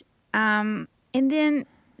 and then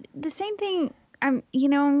the same thing. And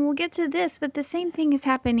we'll get to this, but the same thing is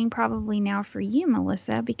happening probably now for you,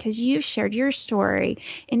 Melissa, because you shared your story,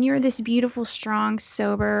 and you're this beautiful, strong,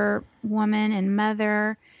 sober woman and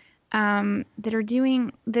mother that are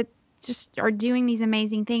doing these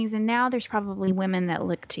amazing things. And now there's probably women that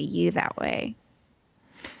look to you that way.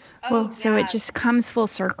 So it just comes full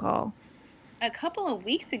circle. A couple of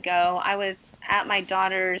weeks ago, I was at my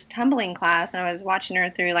daughter's tumbling class, and I was watching her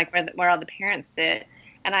through like where all the parents sit.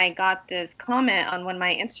 And I got this comment on one of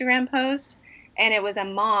my Instagram posts, and it was a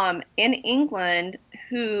mom in England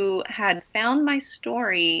who had found my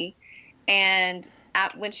story, and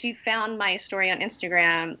when she found my story on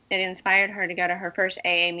Instagram, it inspired her to go to her first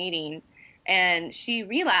AA meeting. And she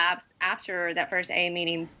relapsed after that first AA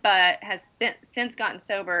meeting, but has since gotten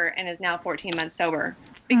sober and is now 14 months sober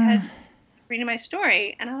because reading my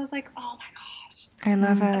story. And I was like, oh my gosh. I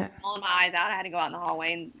love it. Bawling my eyes out. I had to go out in the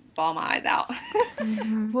hallway and bawl my eyes out.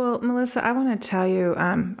 Well, Melissa, I want to tell you,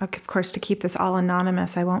 of course, to keep this all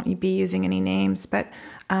anonymous, I won't be using any names, but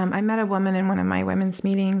I met a woman in one of my women's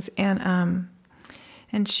meetings, and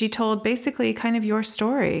she told basically kind of your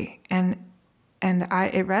story, and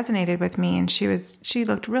it resonated with me, and she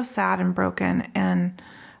looked real sad and broken and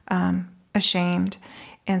ashamed.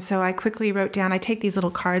 And so I quickly wrote down, I take these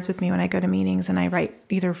little cards with me when I go to meetings, and I write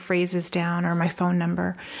either phrases down or my phone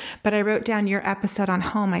number. But I wrote down your episode on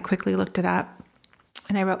home. I quickly looked it up,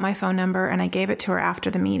 and I wrote my phone number, and I gave it to her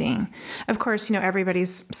after the meeting. Of course,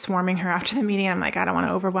 everybody's swarming her after the meeting. I'm like, I don't want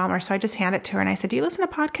to overwhelm her. So I just hand it to her, and I said, do you listen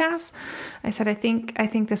to podcasts? I said, I think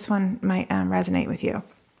this one might resonate with you.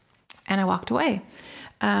 And I walked away.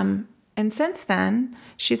 And And since then,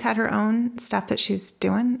 she's had her own stuff that she's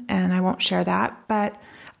doing, and I won't share that. But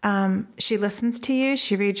she listens to you,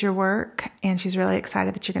 she reads your work, and she's really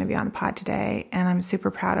excited that you're going to be on the pod today. And I'm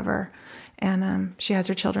super proud of her. And she has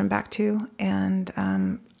her children back too. And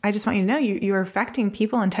I just want you to know you are affecting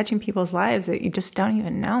people and touching people's lives that you just don't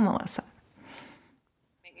even know, Melissa.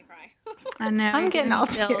 Make me cry. I know. I'm getting all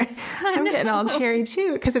teary. I'm getting all teary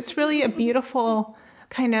too, because it's really a beautiful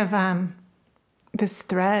kind of this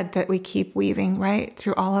thread that we keep weaving right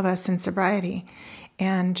through all of us in sobriety.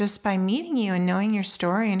 And just by meeting you and knowing your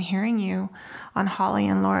story and hearing you on Holly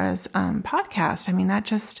and Laura's podcast, I mean, that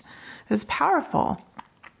just is powerful.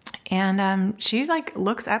 And she like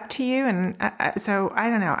looks up to you. And so I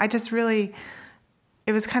don't know. I just really,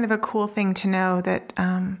 it was kind of a cool thing to know that,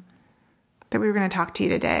 that we were going to talk to you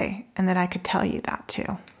today and that I could tell you that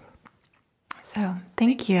too. So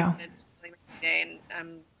thank you. It's really today, and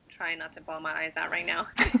I'm trying not to bawl my eyes out right now.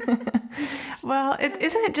 Well,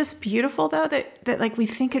 isn't it just beautiful though, that like we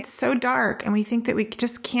think it's so dark and we think that we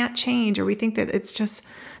just can't change, or we think that it's just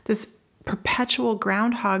this perpetual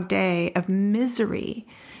Groundhog Day of misery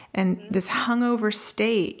and this hungover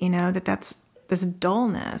state, you know, that's this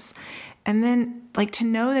dullness. And then like to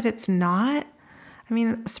know that it's not, I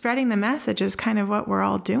mean, spreading the message is kind of what we're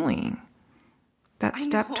all doing. That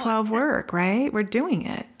step 12 work, right? We're doing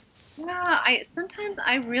it. Yeah, sometimes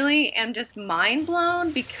I really am just mind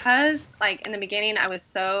blown, because like in the beginning I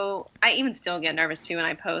even still get nervous too when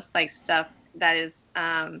I post like stuff that is,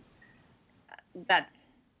 that's,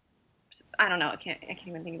 I don't know, I can't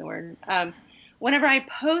even think of the word. Whenever I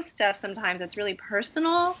post stuff, sometimes that's really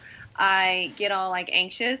personal, I get all like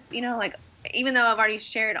anxious, you know, like even though I've already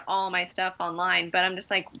shared all my stuff online, but I'm just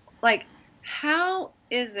like, how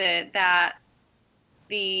is it that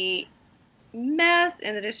the mess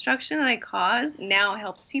and the destruction that I caused now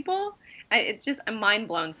helps people? It's just, I'm mind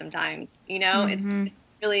blown sometimes, you know. Mm-hmm. It's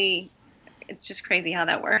really, it's just crazy how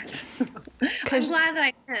that works. I'm glad that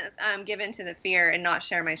I didn't give in to the fear and not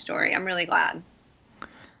share my story. I'm really glad.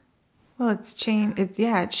 Well, it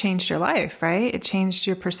changed your life, right? It changed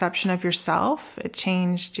your perception of yourself. It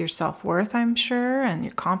changed your self-worth, I'm sure, and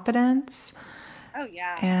your confidence. Oh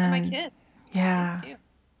yeah, and my kids. Yeah.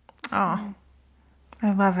 Oh,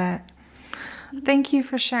 I love it. Thank you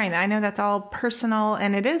for sharing that. I know that's all personal,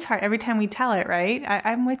 and it is hard every time we tell it, right?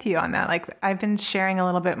 I'm with you on that. Like, I've been sharing a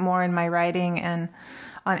little bit more in my writing and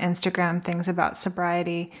on Instagram things about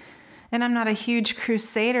sobriety. And I'm not a huge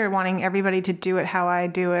crusader wanting everybody to do it how I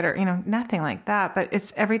do it, or, you know, nothing like that. But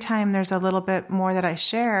it's every time there's a little bit more that I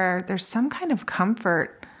share, there's some kind of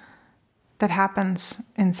comfort that happens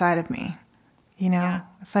inside of me. You know, yeah.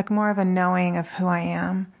 It's like more of a knowing of who I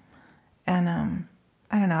am. And,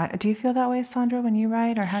 I don't know. Do you feel that way, Sandra, when you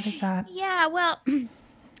write, or how does that? Yeah, well,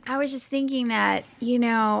 I was just thinking that, you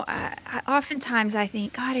know, oftentimes I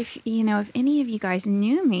think, God, if any of you guys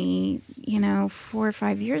knew me, you know, 4 or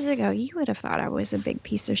 5 years ago, you would have thought I was a big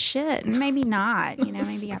piece of shit. And maybe not, you know,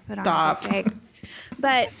 maybe I put on a good face.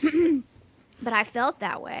 But I felt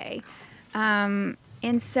that way. And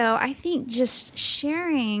so I think just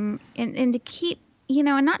sharing and to keep, you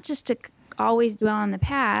know, and not just to always dwell on the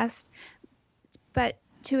past, but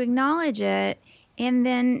to acknowledge it and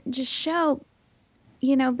then just show,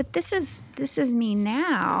 you know, but this is me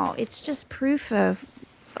now. It's just proof of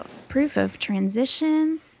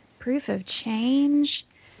transition, proof of change,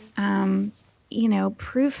 you know,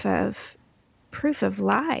 proof of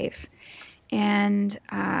life. And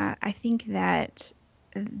I think that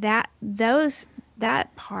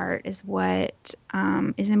part is what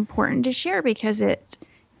is important to share, because it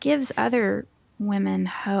gives other women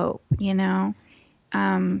hope, you know.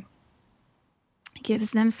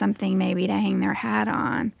 Gives them something maybe to hang their hat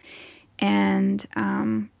on. And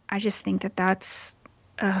I just think that's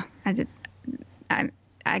I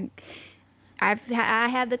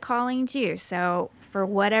had the calling too. So for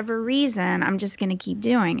whatever reason, I'm just going to keep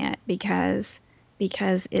doing it because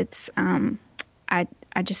it's I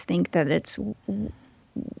just think that it's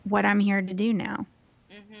what I'm here to do now.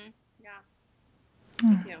 Mm-hmm. Yeah.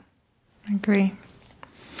 Me too. I agree.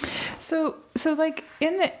 So like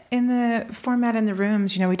in the format in the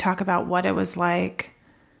rooms, you know, we talk about what it was like,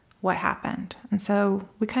 what happened. And so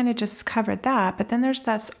we kind of just covered that, but then there's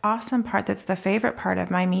that awesome part that's the favorite part of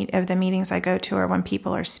the meetings I go to, or when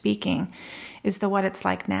people are speaking, is the what it's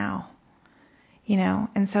like now. You know,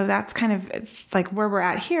 and so that's kind of like where we're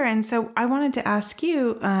at here. And so I wanted to ask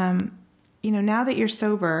you, you know, now that you're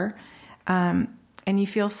sober, and you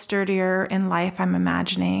feel sturdier in life, I'm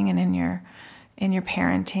imagining, and in your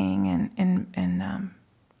parenting and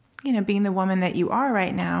being the woman that you are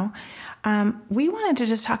right now, we wanted to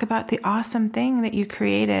just talk about the awesome thing that you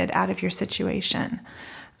created out of your situation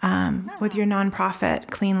with your nonprofit,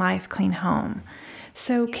 Clean Life, Clean Home.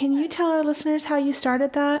 So can you tell our listeners how you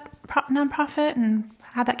started that nonprofit and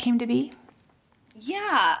how that came to be?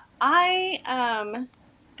 Yeah,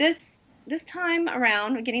 this time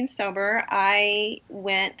around getting sober, I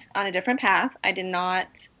went on a different path. I did not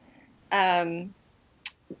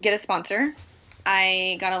get a sponsor.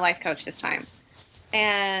 I got a life coach this time.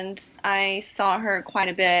 And I saw her quite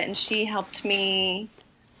a bit, and she helped me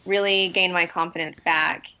really gain my confidence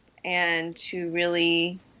back and to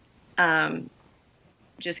really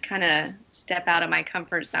just kind of step out of my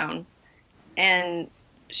comfort zone. And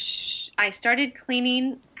I started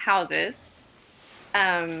cleaning houses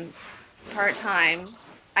part-time.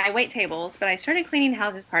 I wait tables, but I started cleaning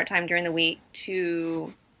houses part-time during the week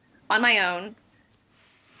on my own,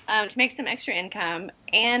 to make some extra income.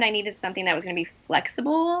 And I needed something that was going to be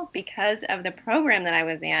flexible because of the program that I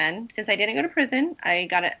was in. Since I didn't go to prison, I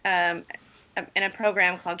got in a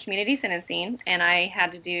program called community sentencing, and I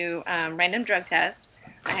had to do random drug tests.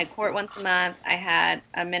 I had court once a month. I had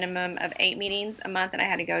a minimum of 8 meetings a month that I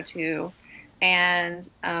had to go to. And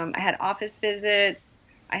I had office visits.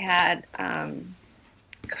 I had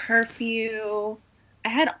curfew. I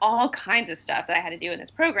had all kinds of stuff that I had to do in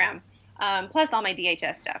this program. Plus all my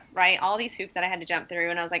DHS stuff, right? All these hoops that I had to jump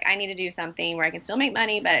through. And I was like, I need to do something where I can still make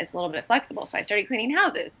money, but it's a little bit flexible. So I started cleaning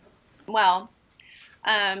houses. Well,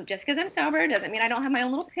 just because I'm sober doesn't mean I don't have my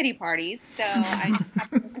own little pity parties. So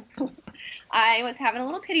I was having a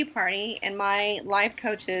little pity party in my life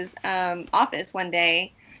coach's office one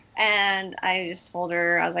day. And I just told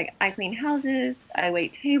her, I was like, I clean houses, I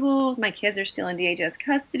wait tables, my kids are still in DHS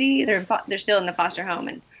custody, they're still in the foster home.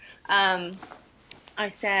 And I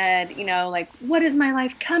said, like, what does my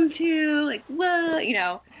life come to? Like, what?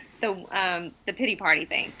 The pity party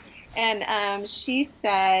thing. And she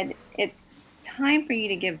said, it's time for you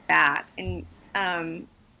to give back and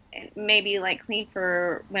maybe like clean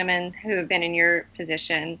for women who have been in your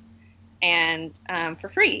position and for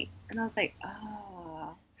free. And I was like, oh.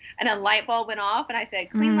 And a light bulb went off, and I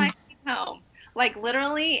said, Clean Life, Clean Home. Like,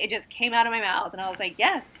 literally, it just came out of my mouth. And I was like,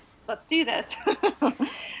 yes, let's do this.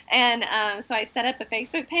 And so I set up a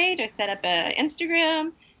Facebook page. I set up an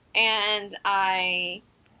Instagram. And I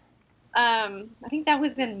think that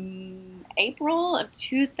was in April of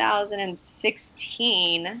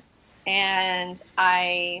 2016. And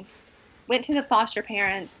I went to the foster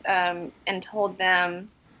parents and told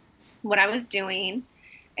them what I was doing.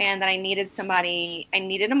 And that I needed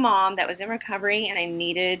a mom that was in recovery, and I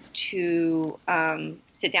needed to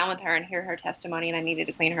sit down with her and hear her testimony, and I needed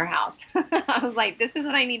to clean her house. I was like, this is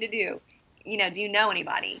what I need to do. Do you know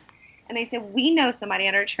anybody? And they said, we know somebody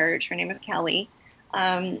at our church. Her name is Kelly.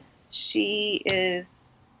 She is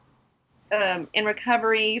in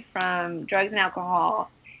recovery from drugs and alcohol.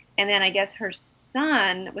 And then I guess her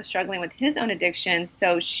son was struggling with his own addiction,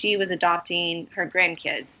 so she was adopting her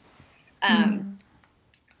grandkids.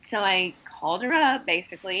 So I called her up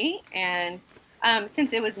basically, and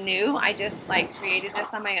since it was new, I just created this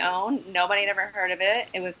on my own. Nobody had ever heard of it.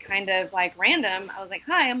 It was kind of random. I was like,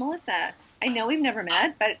 hi, I'm Melissa. I know we've never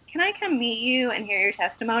met, but can I come meet you and hear your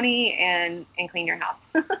testimony and clean your house?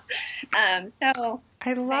 So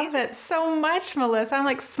I love it so much, Melissa.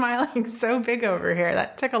 I'm smiling so big over here.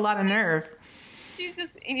 That took a lot of nerve. She's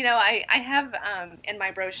just, I have in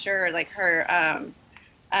my brochure her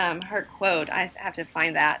quote. I have to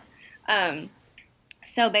find that.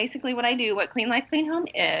 So basically what I do, what Clean Life, Clean Home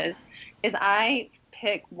is I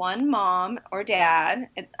pick one mom or dad.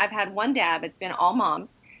 I've had one dad, but it's been all moms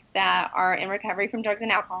that are in recovery from drugs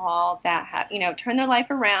and alcohol that have, turned their life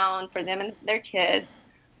around for them and their kids.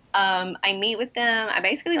 I meet with them. I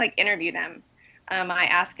basically interview them. I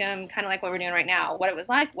ask them kind of like what we're doing right now, what it was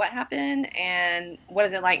like, what happened, and what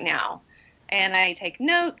is it like now? And I take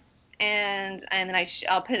notes. And then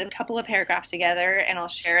I'll put a couple of paragraphs together, and I'll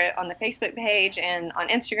share it on the Facebook page and on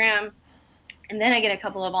Instagram. And then I get a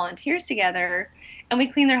couple of volunteers together, and we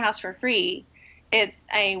clean their house for free. It's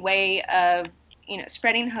a way of,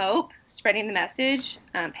 spreading hope, spreading the message,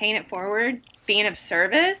 paying it forward, being of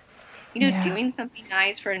service, doing something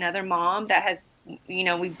nice for another mom that has,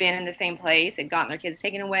 we've been in the same place, they've gotten their kids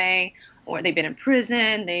taken away, or they've been in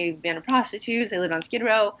prison, they've been prostitutes, they lived on Skid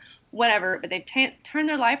Row. Whatever, but they've turned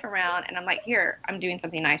their life around, and I'm like, here, I'm doing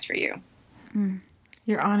something nice for you.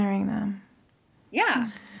 You're honoring them. Yeah.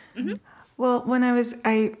 Mm-hmm. Well, when I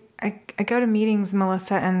I go to meetings,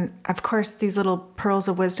 Melissa, and of course these little pearls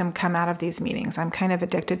of wisdom come out of these meetings. I'm kind of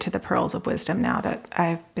addicted to the pearls of wisdom now that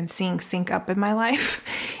I've been seeing sync up in my life.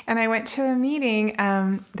 And I went to a meeting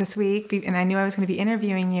this week, and I knew I was going to be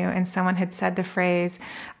interviewing you, and someone had said the phrase,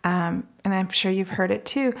 and I'm sure you've heard it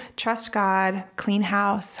too, trust God, clean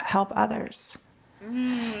house, help others.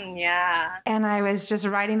 Yeah. And I was just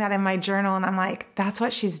writing that in my journal, and I'm like, that's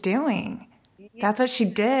what she's doing. That's what she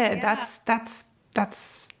did. Yeah.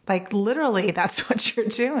 That's like literally that's what you're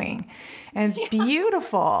doing. And it's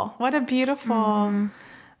beautiful. What a beautiful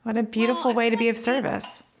way to be of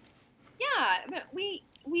service. Yeah. But we,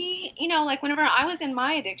 like whenever I was in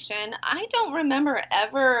my addiction, I don't remember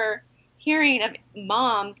ever hearing of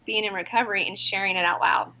moms being in recovery and sharing it out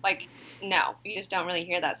loud. Like, no, you just don't really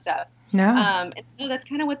hear that stuff. No. And so that's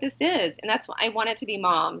kind of what this is. And that's why I want it to be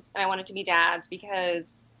moms and I want it to be dads,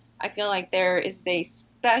 because I feel like there is a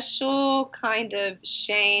special kind of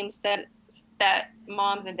shame that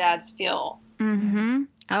moms and dads feel. Mm-hmm.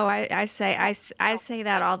 Oh, I say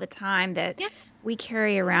that all the time, that we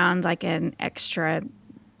carry around like an extra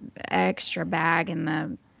bag in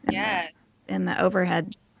the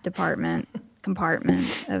overhead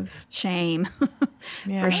compartment of shame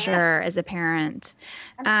for sure as a parent.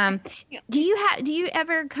 Do you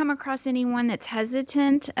ever come across anyone that's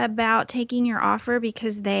hesitant about taking your offer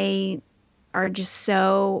because they are just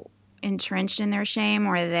so entrenched in their shame,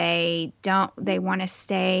 or they want to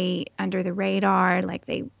stay under the radar, like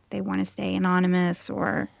they want to stay anonymous?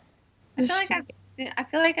 Or I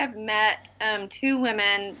feel like I've met 2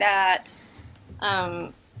 women that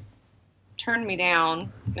turned me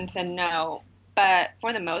down and said no, but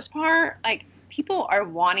for the most part, like, people are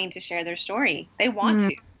wanting to share their story. They want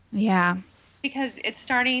to. Yeah. Because it's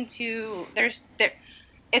starting to,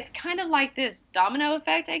 it's kind of like this domino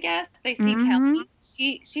effect, I guess. They see Kelly,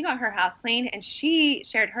 she got her house clean and she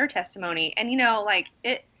shared her testimony. And, like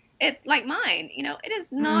it like mine, it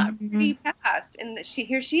is not pretty past. And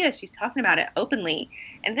here she is, she's talking about it openly.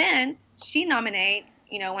 And then she nominates,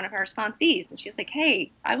 one of her sponsees. And she's like,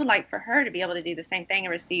 hey, I would like for her to be able to do the same thing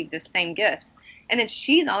and receive this same gift. And then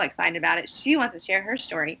she's all excited about it. She wants to share her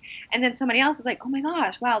story. And then somebody else is like, oh my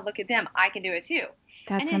gosh, wow, look at them. I can do it too.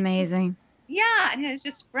 That's amazing. Yeah. And it's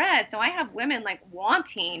just spread. So I have women like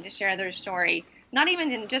wanting to share their story, not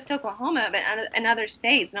even in just Oklahoma, but in other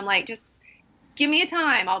states. And I'm like, just give me a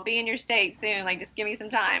time. I'll be in your state soon. Like, just give me some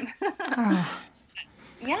time.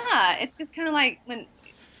 Yeah. It's just kind of like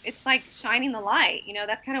it's like shining the light.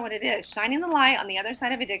 That's kind of what it is. Shining the light on the other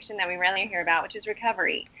side of addiction that we rarely hear about, which is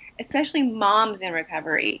recovery. Especially moms in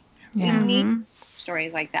recovery. Yeah. We need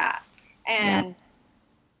stories like that. And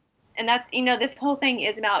that's, this whole thing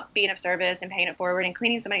is about being of service and paying it forward and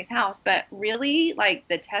cleaning somebody's house. But really, like,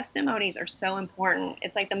 the testimonies are so important.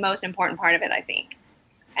 It's like the most important part of it, I think.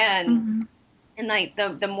 And like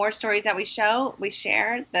the more stories that we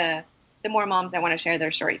share, the more moms that want to share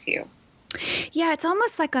their story too. Yeah, it's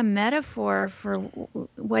almost like a metaphor for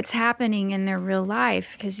what's happening in their real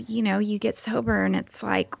life, because, you get sober and it's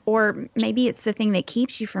like, or maybe it's the thing that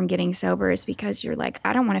keeps you from getting sober is because you're like,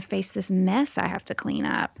 I don't want to face this mess I have to clean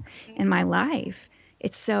up in my life.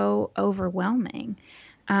 It's so overwhelming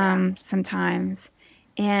sometimes.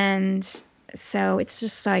 And so it's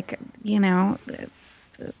just like,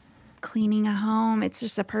 cleaning a home, it's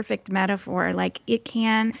just a perfect metaphor. Like,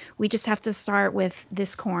 we just have to start with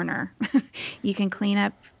this corner. We can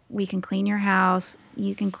clean your house,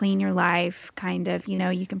 you can clean your life, kind of,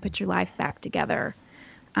 you can put your life back together.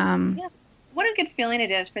 What a good feeling it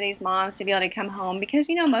is for these moms to be able to come home, because,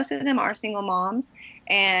 most of them are single moms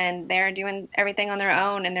and they're doing everything on their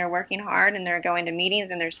own and they're working hard and they're going to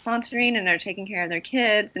meetings and they're sponsoring and they're taking care of their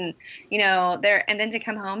kids and, and then to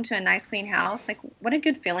come home to a nice clean house, like, what a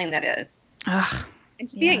good feeling that is. And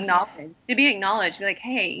to be acknowledged, be like,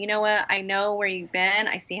 hey, you know what? I know where you've been.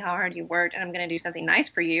 I see how hard you worked, and I'm going to do something nice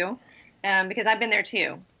for you, because I've been there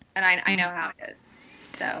too, and I know how it is.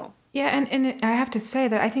 So. Yeah, and I have to say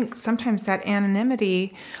that I think sometimes that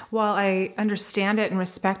anonymity, while I understand it and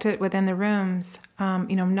respect it within the rooms,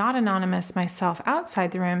 I'm not anonymous myself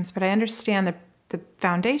outside the rooms, but I understand the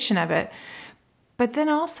foundation of it. But then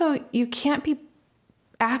also, you can't be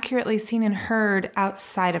accurately seen and heard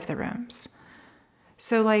outside of the rooms.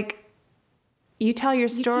 So, like, you tell your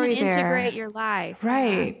story there. You can integrate your life.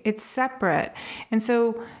 Right. Yeah. It's separate. And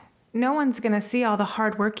so no one's going to see all the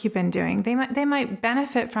hard work you've been doing. They might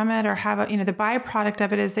benefit from it or have the byproduct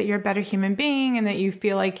of it is that you're a better human being and that you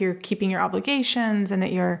feel like you're keeping your obligations and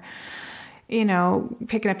that you're,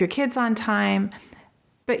 picking up your kids on time.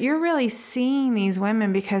 But you're really seeing these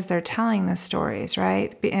women because they're telling the stories,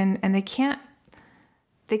 right? And they can't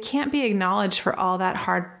be acknowledged for all that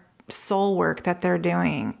hard soul work that they're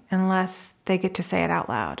doing unless they get to say it out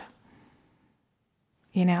loud.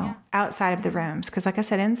 Outside of the rooms. Because like I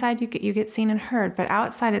said, inside you get seen and heard, but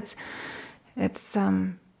outside it's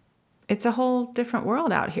a whole different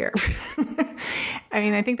world out here. I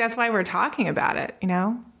mean, I think that's why we're talking about it,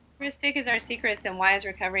 Heuristic is our secrets, and why is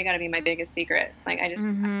recovery got to be my biggest secret? Like, I just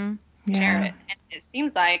share it. And it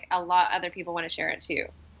seems like a lot of other people want to share it too.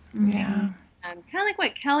 Yeah. Kind of like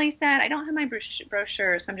what Kelly said. I don't have my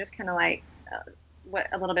brochure, so I'm just kind of like what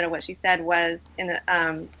a little bit of what she said was in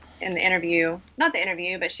the interview. Not the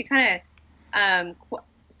interview, but she kind of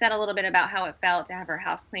said a little bit about how it felt to have her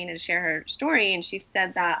house clean and share her story. And she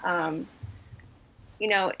said that,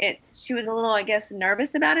 she was a little, I guess,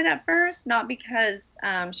 nervous about it at first, not because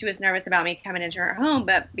she was nervous about me coming into her home,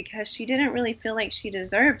 but because she didn't really feel like she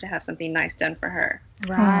deserved to have something nice done for her.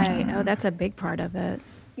 Right. Oh, that's a big part of it.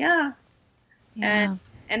 Yeah.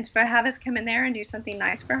 And for have us come in there and do something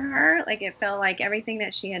nice for her, like it felt like everything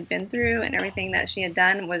that she had been through and everything that she had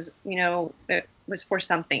done was, it was for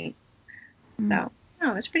something. So,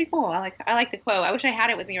 it's pretty cool. I like the quote. I wish I had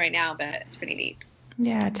it with me right now, but it's pretty neat.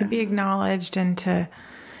 Yeah, to be acknowledged and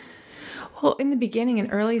well, in the beginning, in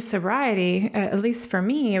early sobriety, at least for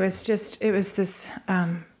me, it was this,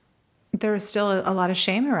 there was still a lot of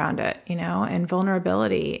shame around it, and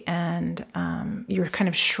vulnerability, and you were kind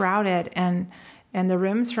of shrouded, and the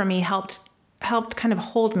rooms for me helped kind of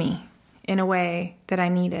hold me in a way that I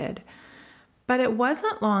needed. But it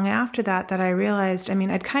wasn't long after that I realized,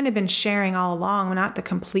 I'd kind of been sharing all along, not the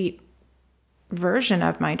complete version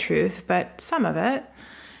of my truth, but some of it.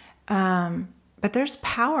 But there's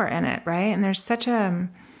power in it, right? And there's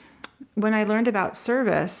when I learned about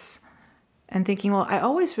service and thinking, well, I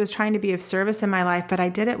always was trying to be of service in my life, but I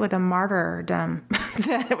did it with a martyrdom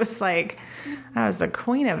that it was like, I was the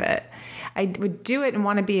queen of it. I would do it and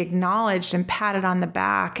want to be acknowledged and patted on the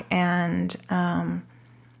back, and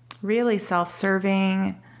really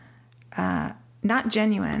self-serving, not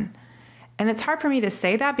genuine. And it's hard for me to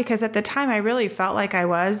say that because at the time I really felt like I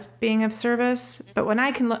was being of service. But when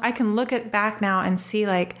I can look at back now and see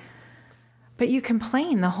but you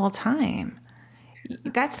complain the whole time.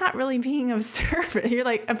 That's not really being of service. You're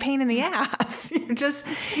like a pain in the ass.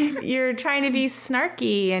 You're trying to be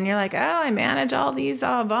snarky, and you're like, oh, I manage all these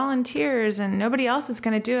volunteers and nobody else is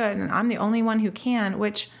going to do it. And I'm the only one who can,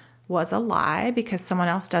 which was a lie because someone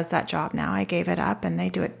else does that job now. I gave it up and they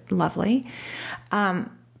do it lovely.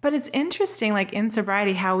 But it's interesting, like in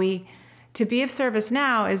sobriety, how to be of service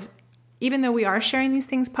now is, even though we are sharing these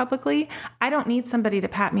things publicly, I don't need somebody to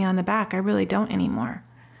pat me on the back. I really don't anymore.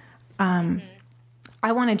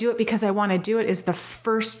 I want to do it because I want to do it is the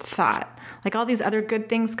first thought. Like all these other good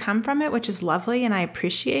things come from it, which is lovely and I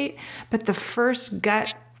appreciate. But the first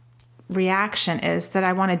gut reaction is that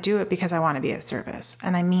I want to do it because I want to be of service.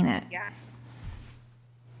 And I mean it. Yeah.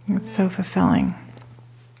 It's so fulfilling.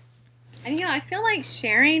 And I feel like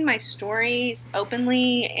sharing my stories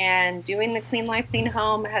openly and doing the Clean Life, Clean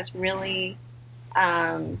Home has really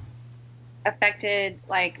affected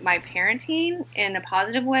like my parenting in a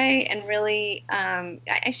positive way. And really,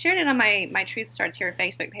 I shared it on my Truth Starts Here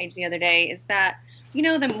Facebook page the other day, is that,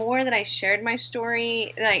 the more that I shared my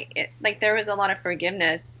story, there was a lot of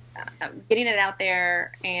forgiveness, getting it out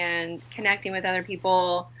there and connecting with other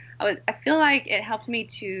people. I feel like it helped me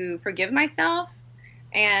to forgive myself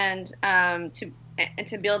and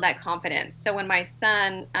to build that confidence. So when my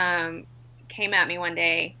son came at me one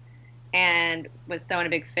day and was throwing a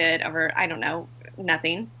big fit over, I don't know,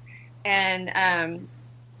 nothing, and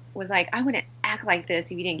was like, I wouldn't act like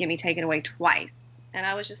this if you didn't get me taken away twice. And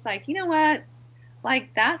I was just like, you know what?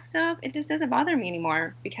 Like that stuff, it just doesn't bother me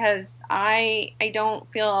anymore because I don't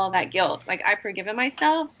feel that guilt. Like I've forgiven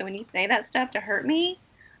myself. So when you say that stuff to hurt me,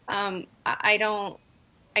 I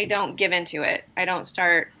don't give into it. I don't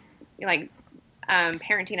start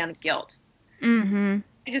parenting out of guilt. Mm-hmm.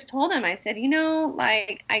 I just told him, I said,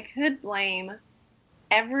 I could blame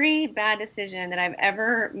every bad decision that I've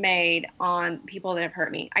ever made on people that have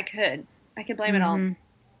hurt me. I could blame it all.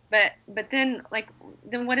 But then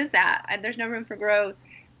what is that? There's no room for growth.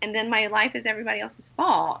 And then my life is everybody else's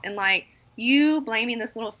fault. And you blaming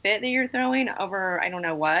this little fit that you're throwing over, I don't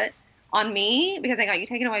know what, on me because I got you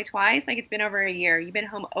taken away twice. It's been over a year. You've been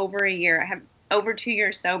home over a year. I have over 2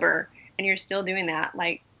 years sober and you're still doing that.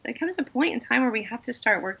 There comes a point in time where we have to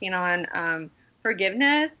start working on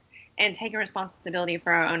forgiveness and taking responsibility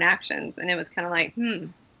for our own actions. And it was kind of like,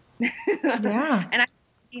 Yeah. And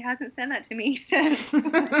he hasn't said that to me since.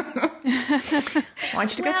 Well,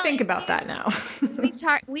 want you to go think about that now.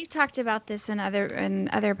 We've talked about this in other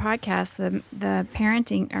podcasts, the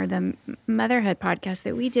parenting or the motherhood podcast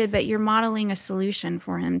that we did, but you're modeling a solution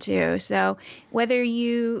for him too. So whether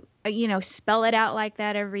you spell it out like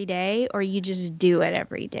that every day or you just do it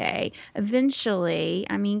every day, eventually,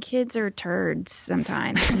 I mean, kids are turds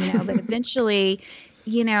sometimes, but eventually,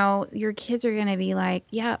 your kids are going to be like,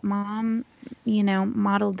 yeah, mom,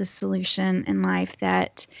 modeled the solution in life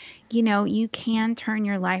that, you can turn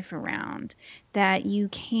your life around, that you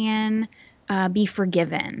can be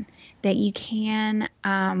forgiven, that you can,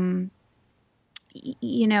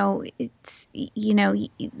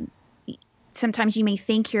 sometimes you may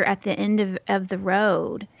think you're at the end of the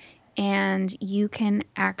road and you can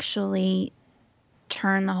actually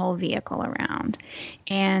turn the whole vehicle around,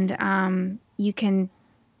 and you can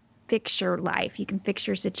fix your life. You can fix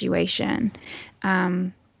your situation.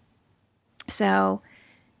 So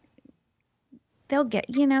they'll get,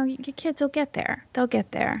 your kids will get there. They'll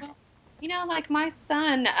get there. Like my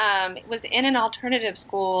son was in an alternative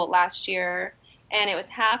school last year, and it was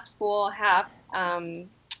half school, half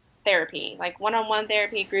therapy, like one-on-one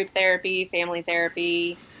therapy, group therapy, family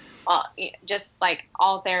therapy, just like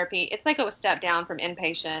all therapy. It's like a step down from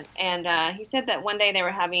inpatient. And he said that one day they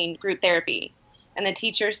were having group therapy, and the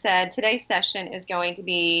teacher said, today's session is going to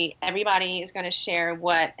be, everybody is going to share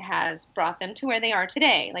what has brought them to where they are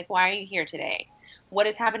today. Like, why are you here today? What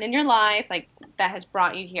has happened in your life, like, that has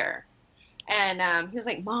brought you here? And he was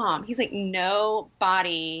like, Mom, he's like,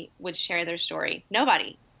 nobody would share their story.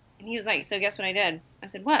 Nobody. And he was like, so guess what I did? I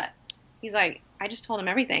said, what? He's like, I just told him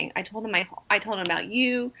everything. I told him about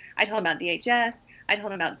you. I told him about DHS. I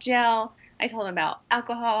told him about jail. I told him about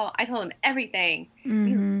alcohol. I told him everything. Mm-hmm.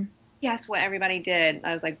 He's like, guess what everybody did?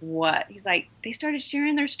 I was like, what? He's like, they started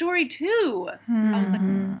sharing their story too. Mm-hmm. I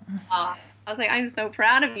was like, I'm so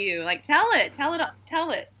proud of you. Like, tell it.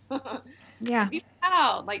 Yeah. Be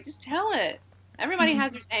proud. Like, just tell it. Everybody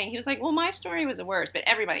has their thing. He was like, well, my story was the worst, but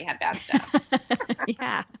everybody had bad stuff.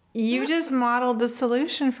 Yeah. You just modeled the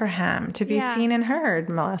solution for him to be seen and heard,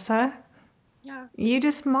 Melissa. Yeah. You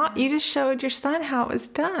just showed your son how it was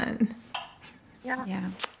done. Yeah. Yeah.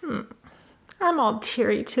 I'm all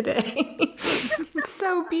teary today. It's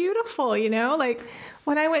so beautiful, like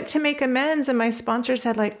when I went to make amends and my sponsor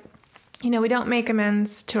said, like, we don't make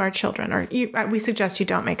amends to our children, or we suggest you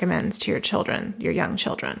don't make amends to your children, your young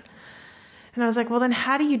children. And I was like, well, then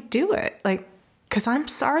how do you do it? Like, because I'm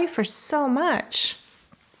sorry for so much.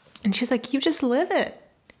 And she's like, you just live it.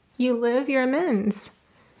 You live your amends.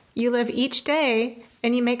 You live each day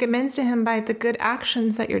and you make amends to him by the good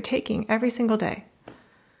actions that you're taking every single day.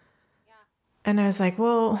 And I was like,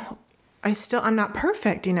 well, I'm not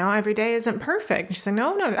perfect, every day isn't perfect. And she's like,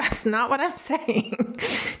 no, that's not what I'm saying.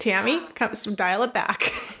 Tammy, dial it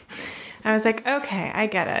back. I was like, okay, I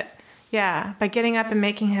get it. Yeah, by getting up and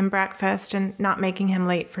making him breakfast and not making him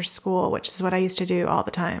late for school, which is what I used to do all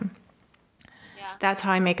the time. Yeah. That's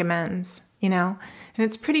how I make amends, And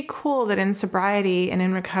it's pretty cool that in sobriety and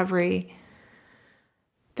in recovery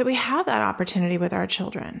that we have that opportunity with our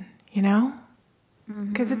children,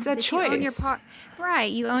 Because it's a choice.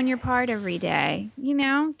 Right. You own your part every day. You're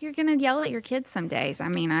going to yell at your kids some days. I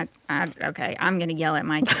mean, I'm going to yell at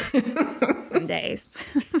my kids some days.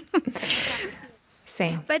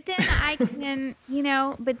 Same. But then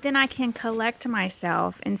I can collect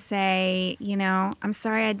myself and say, I'm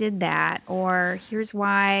sorry I did that, or here's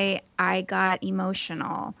why I got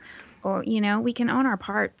emotional, or, we can own our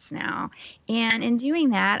parts now. And in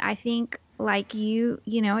doing that, I think, like you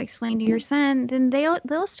explain to your son, then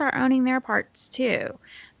they'll start owning their parts too.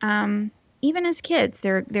 Even as kids,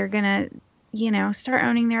 they're gonna, start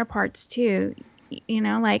owning their parts too.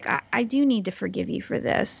 Like I do need to forgive you for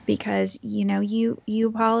this because, you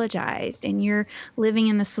apologized and you're living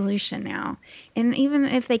in the solution now. And even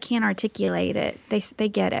if they can't articulate it, they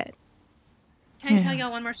get it. Can I tell y'all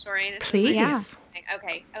one more story? Please. Yeah.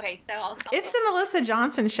 Okay. So it's the Melissa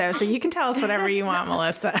Johnson show, so you can tell us whatever you want,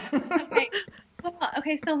 Melissa.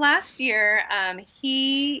 Okay. So last year,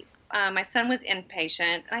 my son was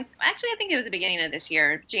inpatient, and I think it was the beginning of this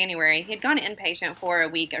year, January. He had gone inpatient for a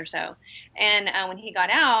week or so, and when he got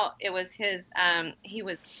out, it was he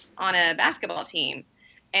was on a basketball team,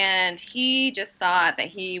 and he just thought that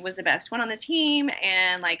he was the best one on the team,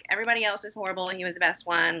 and like everybody else was horrible, and he was the best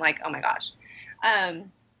one. Like, oh my gosh.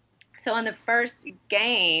 So in the first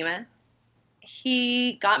game,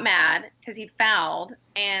 he got mad because he fouled,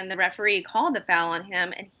 and the referee called the foul on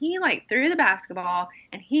him, and he like threw the basketball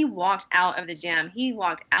and he walked out of the gym. He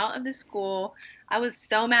walked out of the school. I was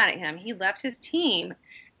so mad at him. He left his team,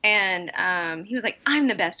 and he was like, I'm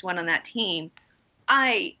the best one on that team.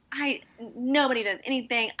 nobody does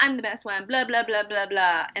anything. I'm the best one, blah, blah, blah, blah,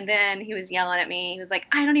 blah. And then he was yelling at me. He was like,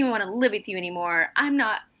 I don't even want to live with you anymore. I'm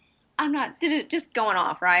not, just going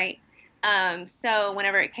off, right? So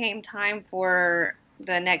whenever it came time for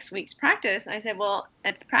the next week's practice, I said, well,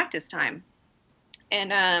 it's practice time.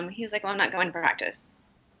 And he was like, well, I'm not going to practice.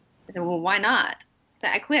 I said, well, why not? I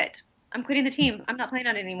said, I quit. I'm quitting the team. I'm not playing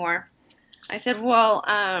on it anymore. I said, well,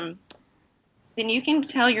 then you can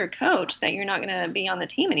tell your coach that you're not going to be on the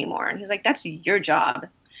team anymore. And he's like, that's your job.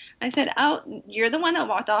 I said, oh, you're the one that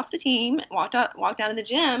walked off the team, walked out of the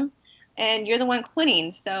gym, and you're the one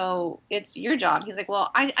quitting. So it's your job. He's like,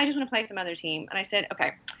 well, I just want to play some other team. And I said,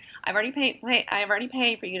 okay, I've already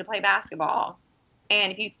paid for you to play basketball.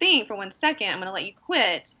 And if you think for 1 second, I'm going to let you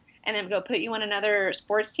quit and then go put you on another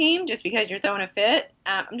sports team just because you're throwing a fit,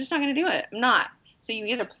 I'm just not going to do it. I'm not. So you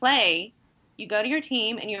either play, you go to your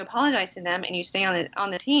team and you apologize to them and you stay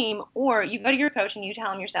on the team, or you go to your coach and you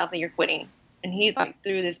tell him yourself that you're quitting. And he like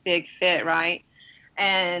threw this big fit, right?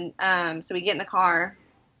 And so we get in the car,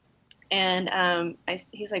 and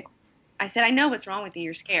he's like, I said, I know what's wrong with you.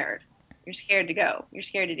 You're scared. You're scared to go. You're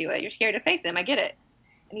scared to do it. You're scared to face them. I get it.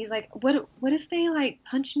 And he's like, what if they like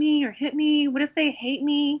punch me or hit me? What if they hate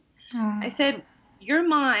me? I said, your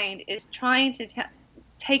mind is trying to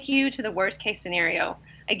take you to the worst case scenario.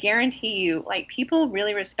 I guarantee you, like, people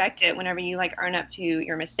really respect it whenever you like earn up to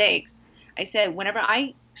your mistakes. I said, whenever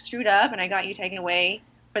I screwed up and I got you taken away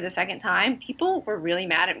for the second time, people were really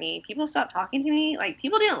mad at me. People stopped talking to me. Like,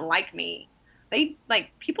 people didn't like me.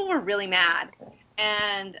 People were really mad.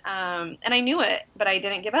 And I knew it, but I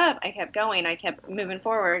didn't give up. I kept going. I kept moving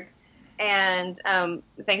forward, and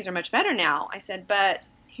things are much better now. I said, but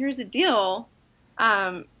here's the deal.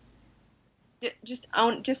 Just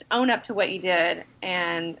own up to what you did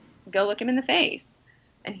and go look him in the face.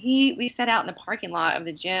 And we sat out in the parking lot of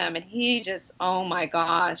the gym, and he just, oh my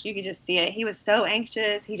gosh, you could just see it. He was so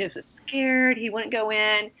anxious. He just was scared. He wouldn't go in.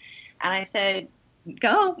 And I said,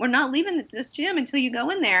 go. We're not leaving this gym until you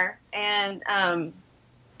go in there. And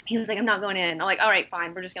he was like, I'm not going in. I'm like, all right,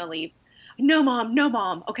 fine. We're just going to leave. No,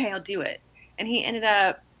 mom. Okay, I'll do it. And he ended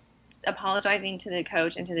up apologizing to the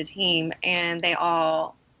coach and to the team, and they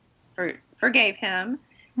all forgave him.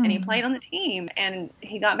 And he played on the team, and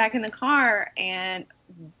he got back in the car and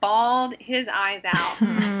bawled his eyes out.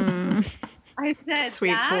 I said,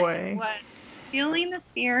 sweet boy. Is what feeling the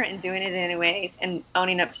fear and doing it anyways and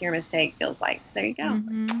owning up to your mistake feels like. There you go.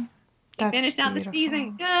 Mm-hmm. He finished out the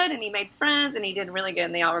season good, and he made friends, and he did really good,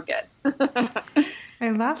 and they all were good. I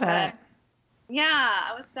love it. Yeah,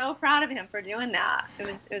 I was so proud of him for doing that. It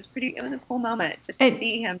was a cool moment just to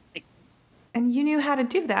see him. And you knew how to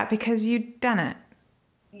do that because you'd done it.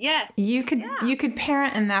 Yes. You could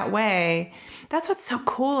parent in that way. That's what's so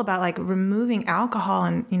cool about like removing alcohol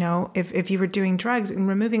and, you know, if you were doing drugs and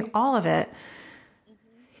removing all of it,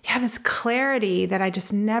 you have this clarity that I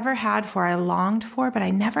just never had for. I longed for, but I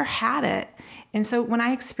never had it. And so when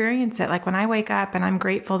I experience it, like when I wake up and I'm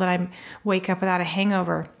grateful that I wake up without a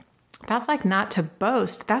hangover, that's like not to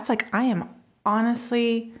boast. That's like I am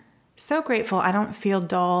honestly so grateful I don't feel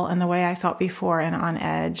dull in the way I felt before and on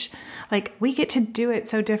edge. Like we get to do it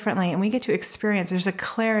so differently and we get to experience. There's a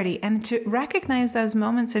clarity and to recognize those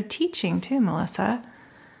moments of teaching too, Melissa,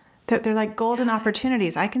 that they're like golden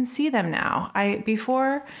opportunities. I can see them now.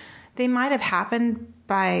 Before they might have happened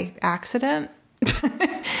by accident,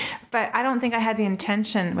 but I don't think I had the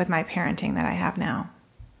intention with my parenting that I have now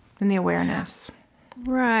and the awareness.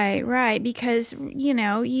 Right. Because, you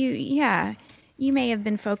know, you may have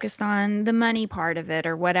been focused on the money part of it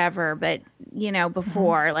or whatever, but you know,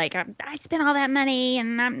 before like I spent all that money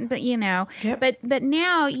but you know, but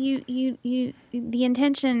now you the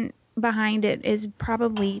intention behind it is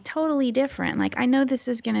probably totally different. Like I know this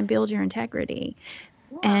is going to build your integrity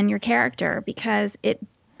and your character because it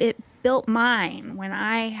built mine when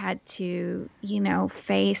I had to, you know,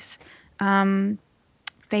 face the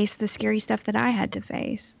scary stuff that I had to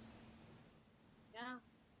face.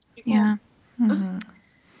 Yeah. Mm-hmm.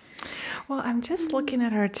 Well, I'm just looking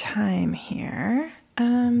at our time here.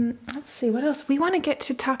 Let's see, what else? We want to get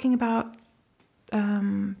to talking about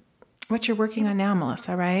what you're working on now,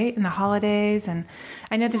 Melissa, right? And the holidays. And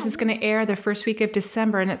I know this is going to air the first week of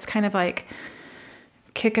December, and it's kind of like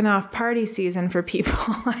kicking off party season for people,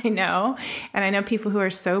 I know. And I know people who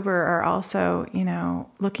are sober are also, you know,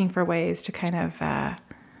 looking for ways to kind of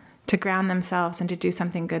to ground themselves and to do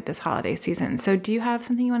something good this holiday season. So do you have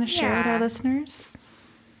something you want to share with our listeners?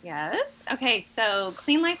 Yes. Okay. So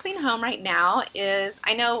Clean Life, Clean Home right now is,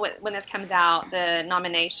 I know when this comes out, the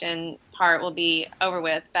nomination part will be over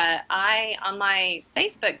with, but on my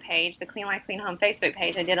Facebook page, the Clean Life, Clean Home Facebook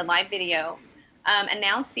page, I did a live video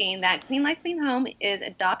announcing that Clean Life Clean Home is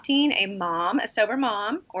adopting a sober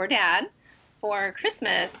mom or dad for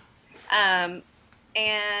Christmas. And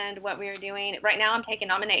what we are doing right now, I'm taking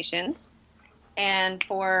nominations. And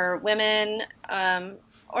for women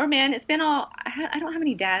or men, it's been all, I don't have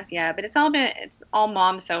any dads yet, but it's all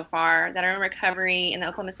moms so far that are in recovery in the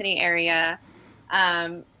Oklahoma City area.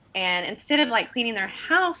 And instead of like cleaning their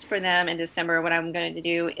house for them in December, what I'm going to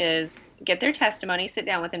do is get their testimony, sit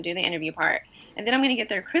down with them, do the interview part. And then I'm going to get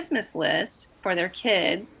their Christmas list for their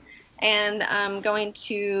kids. And I'm going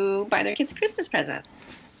to buy their kids Christmas presents.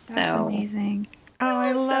 That's amazing. Oh,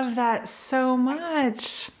 I love that so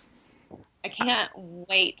much. I can't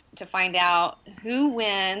wait to find out who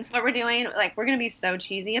wins. What we're doing, like, we're going to be so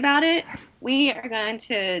cheesy about it. We are going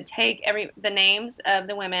to take the names of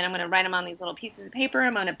the women. I'm going to write them on these little pieces of paper.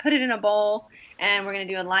 I'm going to put it in a bowl, and we're going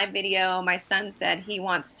to do a live video. My son said he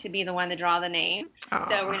wants to be the one to draw the name. Aww.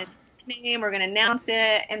 So we're going to take the name, we're going to announce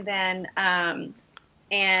it, and then and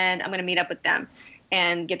I'm going to meet up with them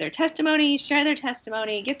and get their testimony, share their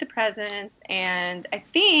testimony, get the presents. And I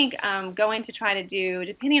think I'm going to try to do,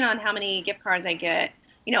 depending on how many gift cards I get,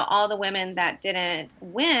 all the women that didn't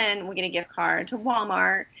win will get a gift card to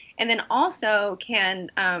Walmart. And then also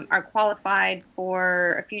are qualified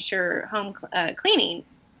for a future home cleaning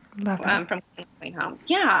from Clean Home.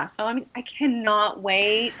 Yeah. So, I cannot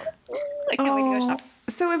wait. I can't wait to go shop.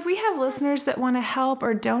 So if we have listeners that want to help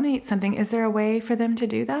or donate something, is there a way for them to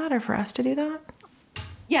do that or for us to do that?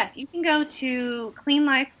 Yes, you can go to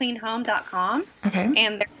cleanlifecleanhome.com. Okay.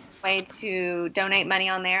 And there's a way to donate money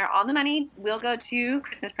on there. All the money will go to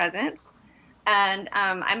Christmas presents. And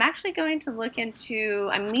I'm actually going to look into,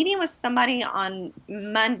 I'm meeting with somebody on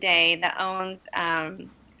Monday that owns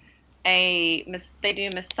they do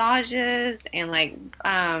massages and like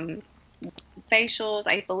facials,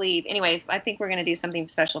 I believe. Anyways, I think we're going to do something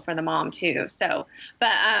special for the mom too. So,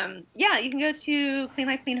 but yeah, you can go to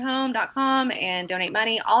cleanlifecleanhome.com and donate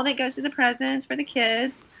money. All of it goes to the presents for the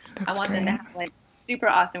kids. I want them to have like super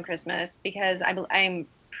awesome Christmas because I'm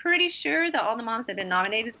pretty sure that all the moms that have been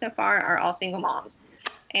nominated so far are all single moms.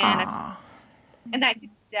 And that could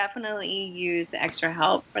definitely use the extra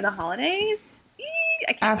help for the holidays.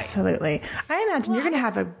 Absolutely. Wait. I imagine you're going to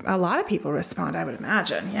have a lot of people respond, I would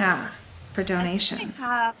imagine. Yeah. For donations.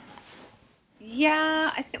 I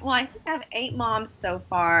think I have 8 moms so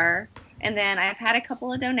far, and then I've had a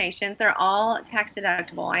couple of donations. They're all tax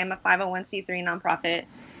deductible. I am a 501c3 nonprofit,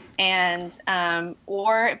 and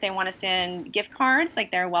or if they want to send gift cards,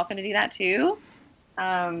 like they're welcome to do that too.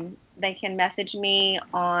 They can message me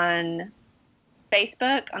on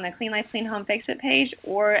Facebook on the Clean Life Clean Home Facebook page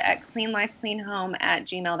or at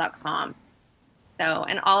cleanlifecleanhome@gmail.com. So,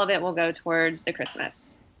 and all of it will go towards the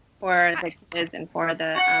Christmas for the kids and for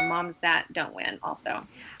the moms that don't win also.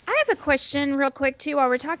 I have a question real quick too while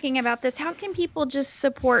we're talking about this. How can people just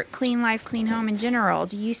support Clean Life Clean Home in general?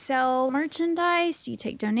 Do you sell merchandise? Do you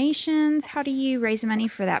take donations? How do you raise money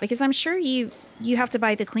for that? Because I'm sure you have to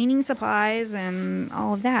buy the cleaning supplies and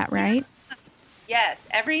all of that, right? Yes.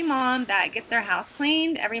 Every mom that gets their house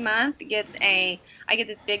cleaned every month I get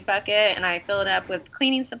this big bucket and I fill it up with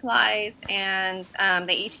cleaning supplies, and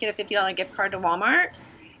they each get a $50 gift card to Walmart.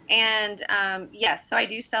 And yes, so I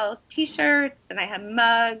do sell T-shirts and I have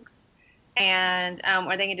mugs, and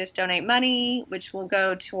or they can just donate money, which will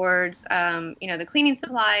go towards the cleaning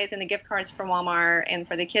supplies and the gift cards for Walmart and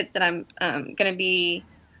for the kids that I'm going to be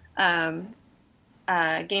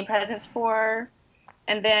getting presents for.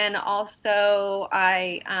 And then also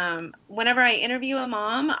whenever I interview a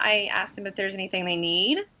mom, I ask them if there's anything they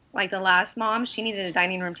need. Like the last mom, she needed a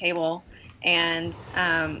dining room table. And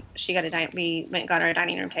we went and got her a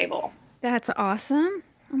dining room table. That's awesome.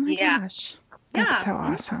 Oh my gosh. That's so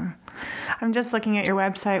awesome. I'm just looking at your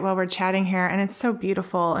website while we're chatting here, and it's so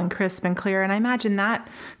beautiful and crisp and clear. And I imagine that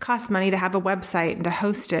costs money to have a website and to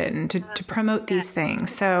host it and to promote these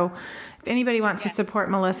things. So if anybody wants to support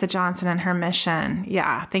Melissa Johnson and her mission,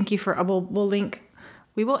 thank you for,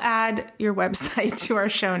 we will add your website to our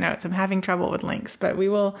show notes. I'm having trouble with links, but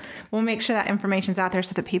we'll make sure that information's out there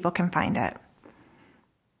so that people can find it.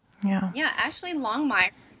 Yeah. Yeah. Ashley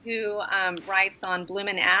Longmire, who writes on Bloom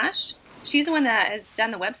and Ash, she's the one that has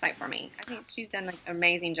done the website for me. I think she's done an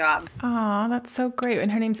amazing job. Oh, that's so great.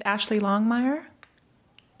 And her name's Ashley Longmire?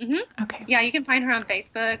 Mm-hmm. Okay. Yeah, you can find her on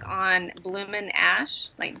Facebook on Bloom and Ash,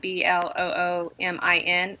 like BLOOMINASH.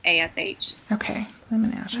 Okay. Bloom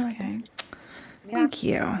and Ash. Okay. Thank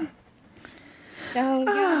you. So,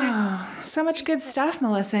 so much good stuff,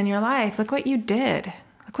 Melissa, in your life. Look what you did.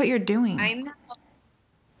 Look what you're doing. I know.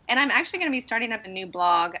 And I'm actually going to be starting up a new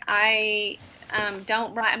blog. I'm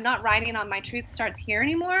not writing on My Truth Starts Here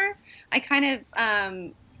anymore. I kind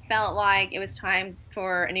of felt like it was time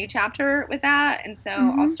for a new chapter with that. And so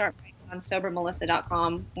I'll start writing on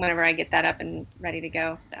sobermelissa.com whenever I get that up and ready to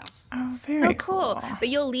go. So. Oh, very cool. But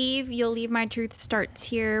you'll leave My Truth Starts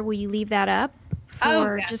Here. Will you leave that up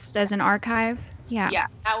for just as an archive? Yeah. Yeah,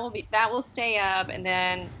 that will stay up, and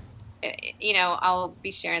then I'll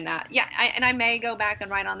be sharing that. Yeah, I may go back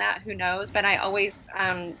and write on that. Who knows? But I always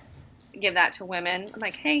give that to women. I'm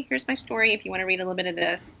like, hey, here's my story. If you want to read a little bit of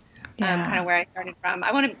this, kind of where I started from.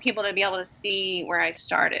 I wanted people to be able to see where I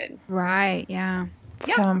started. Right. Yeah.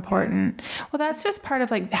 So important. Well, that's just part of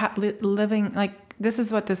like living. Like this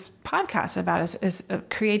is what this podcast is about is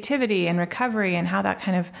creativity and recovery and how that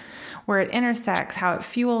kind of where it intersects, how it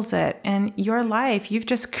fuels it. And your life, you've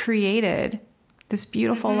just created this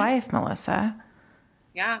beautiful life, Melissa.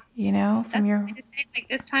 Yeah. I just say, like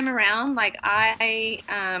this time around, like I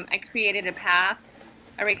created a path,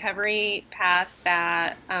 a recovery path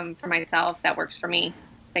that for myself that works for me.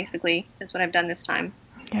 Basically, is what I've done this time.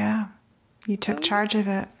 Yeah. You took charge of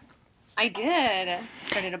it. I did. I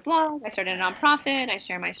started a blog. I started a nonprofit. I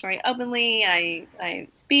share my story openly. I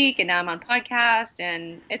speak, and now I'm on podcast.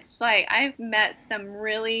 And it's like I've met some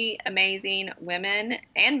really amazing women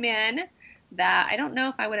and men that I don't know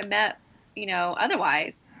if I would have met,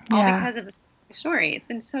 otherwise. All because of the story. It's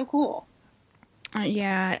been so cool.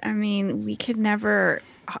 Yeah, I mean, we could never.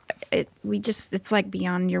 It's like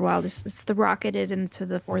beyond your wildest. It's the rocketed into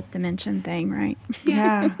the fourth dimension thing, right?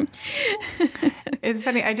 Yeah. It's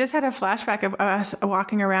funny. I just had a flashback of us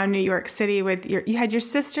walking around New York City with you had your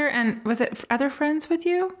sister and was it other friends with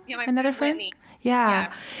you? Yeah, another friend. Whitney.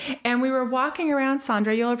 Yeah. And we were walking around,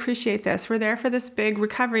 Sandra, you'll appreciate this. We're there for this big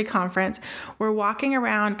recovery conference. We're walking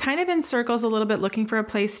around kind of in circles a little bit, looking for a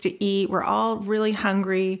place to eat. We're all really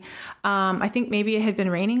hungry. I think maybe it had been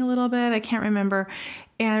raining a little bit. I can't remember.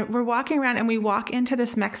 And we're walking around and we walk into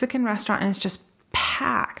this Mexican restaurant and it's just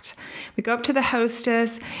packed. We go up to the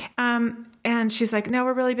hostess and she's like, no,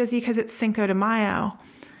 we're really busy because it's Cinco de Mayo.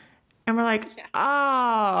 And we're like,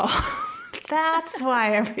 oh... That's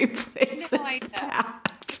why every place is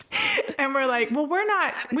packed. And we're like, well,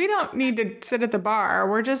 we don't need to sit at the bar.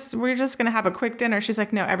 We're just going to have a quick dinner. She's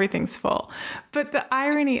like, no, everything's full. But the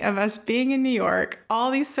irony of us being in New York,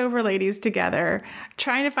 all these sober ladies together,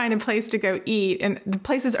 trying to find a place to go eat. And the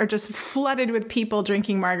places are just flooded with people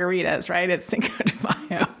drinking margaritas, right? It's Cinco de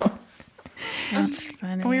Mayo. That's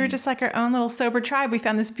funny. And we were just like our own little sober tribe. We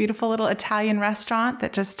found this beautiful little Italian restaurant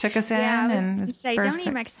that just took us in. And it was perfect. Don't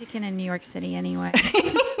eat Mexican in New York City anyway.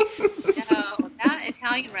 No, that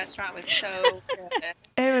Italian restaurant was so good.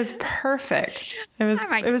 It was perfect. It was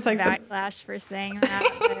like backlash for saying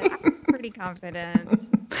that, but I'm pretty confident.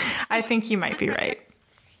 I think you might be right.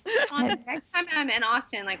 Well, the next time I'm in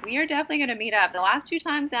Austin, like we are definitely going to meet up. The last 2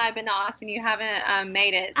 times that I've been to Austin, you haven't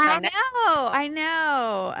made it. So I know. I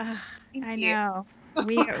know.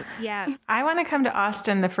 I want to come to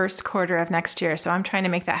Austin the first quarter of next year, so I'm trying to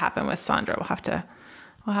make that happen with Sandra. We'll have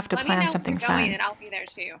to plan something fun. And I'll be there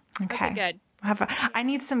too. Okay. Good. I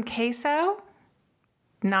need some queso,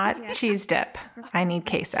 not cheese dip. I need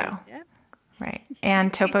queso. Right.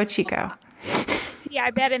 And Topo Chico. Yeah,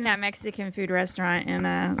 I bet in that Mexican food restaurant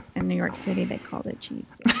in New York City they called it cheese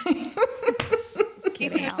dip. Just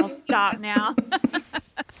kidding. I'll stop now.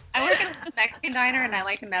 I work in a Mexican diner and I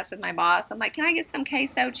like to mess with my boss. I'm like, can I get some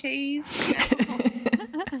queso cheese?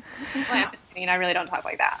 Well, I'm just kidding. I really don't talk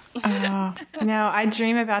like that. No, I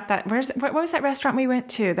dream about that. What was that restaurant we went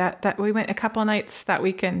to that we went a couple nights that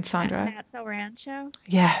weekend, Sandra? Matt's El Rancho?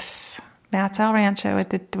 Yes. Matt's El Rancho with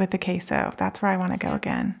the queso. That's where I want to go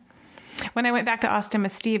again. When I went back to Austin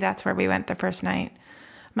with Steve, that's where we went the first night.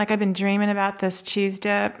 I'm like, I've been dreaming about this cheese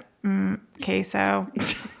dip, queso.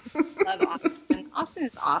 Love Austin. Austin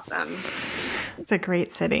is awesome. It's a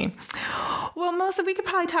great city. Well, Melissa, we could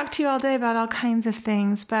probably talk to you all day about all kinds of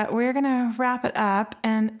things, but we're going to wrap it up.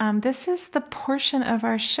 And this is the portion of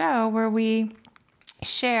our show where we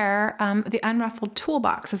share the Unruffled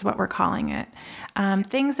Toolbox is what we're calling it.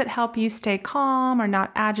 Things that help you stay calm or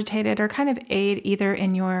not agitated or kind of aid either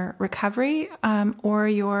in your recovery or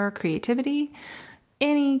your creativity.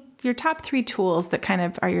 Your top 3 tools that kind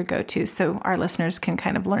of are your go-tos so our listeners can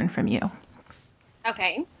kind of learn from you.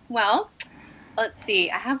 Okay. Well, let's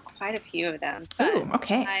see. I have quite a few of them. Oh,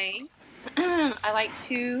 okay. I like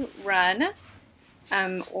to run,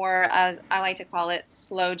 or I like to call it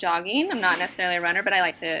slow jogging. I'm not necessarily a runner, but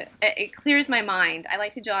it clears my mind. I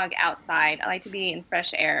like to jog outside. I like to be in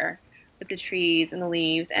fresh air with the trees and the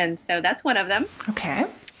leaves. And so that's one of them. Okay.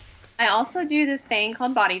 I also do this thing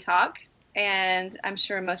called Body Talk. And I'm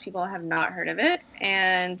sure most people have not heard of it.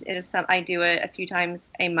 And it is I do it a few times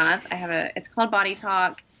a month. It's called Body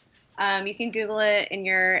Talk. You can Google it in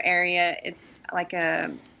your area. It's like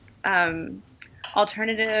a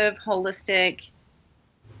alternative, holistic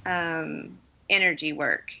energy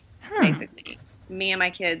work, basically. Me and my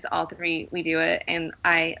kids, all three, we do it, and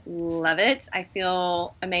I love it. I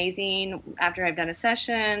feel amazing after I've done a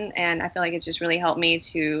session, and I feel like it's just really helped me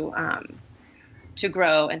to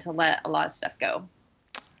grow and to let a lot of stuff go.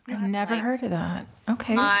 I've never heard of that.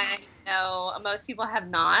 Okay. I know most people have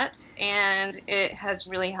not, and it has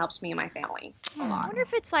really helped me and my family a lot. I wonder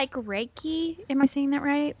if it's like Reiki. Am I saying that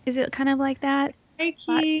right? Is it kind of like that?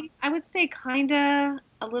 Reiki, I would say kinda,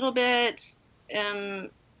 a little bit. And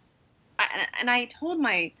I told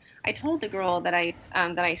the girl that I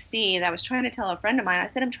see, that I was trying to tell a friend of mine. I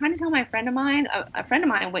said, I'm trying to tell my friend of mine,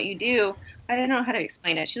 what you do. I don't know how to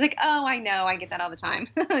explain it. She's like, oh, I know. I get that all the time.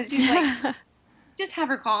 She's like, just have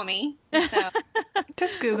her call me. So.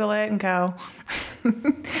 Just Google it and go.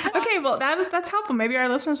 Okay, well, that's helpful. Maybe our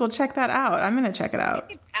listeners will check that out. I'm going to check it out.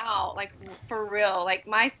 Check it out, like, for real. Like,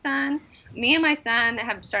 me and my son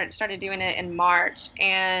have started doing it in March,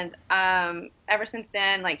 and ever since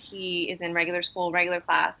then, like, he is in regular school, regular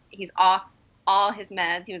class. He's off all his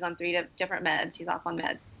meds. He was on 3 different meds. He's off on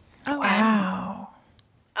meds. Oh, wow.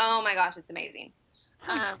 Oh my gosh, it's amazing.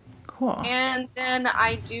 Cool. And then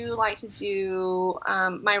I do like to do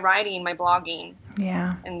my writing, my blogging.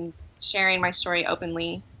 Yeah. And sharing my story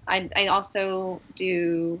openly. I also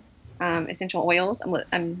do essential oils.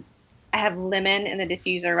 I have lemon in the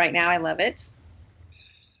diffuser right now. I love it.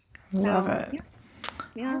 Love it.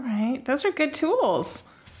 Yeah. All right. Those are good tools.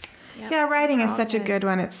 Yep. Yeah, writing is such a good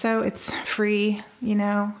one. It's free,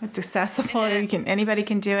 it's accessible. Anybody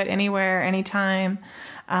can do it anywhere, anytime.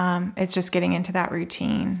 It's just getting into that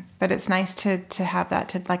routine, but it's nice to have that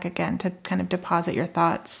to kind of deposit your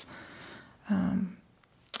thoughts. And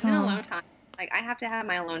alone time. Like, I have to have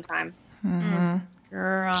my alone time. Mm-hmm.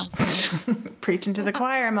 Girl. Preaching to the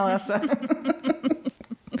choir, Melissa.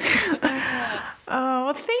 Oh,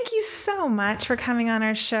 well, thank you so much for coming on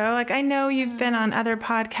our show. Like, I know you've been on other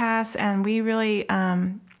podcasts, and we really,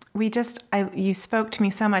 you spoke to me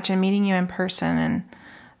so much, and meeting you in person, and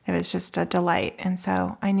it was just a delight. And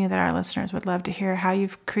so I knew that our listeners would love to hear how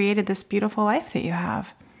you've created this beautiful life that you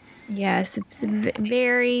have. Yes, it's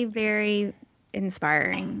very, very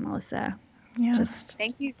inspiring, Melissa. Yeah. Just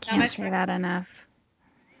thank you so can't much say that enough.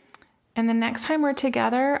 And the next time we're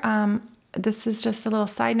together, this is just a little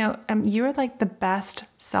side note. You're like the best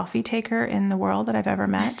selfie taker in the world that I've ever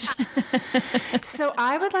met. So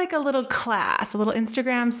I would like a little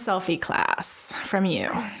Instagram selfie class from you.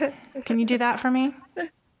 Can you do that for me? You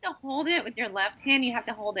have to hold it with your left hand. You have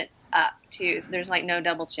to hold it up too, so there's like no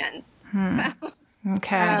double chins.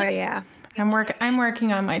 Okay. Oh yeah. I'm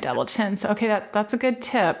working on my double chin. So okay, that's a good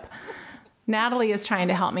tip. Natalie is trying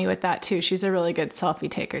to help me with that too. She's a really good selfie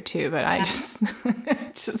taker too, but I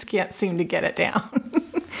just can't seem to get it down.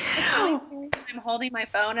 I'm holding my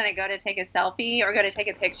phone and I go to take a selfie or go to take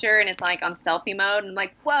a picture and it's like on selfie mode. And I'm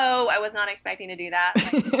like, whoa, I was not expecting to do that.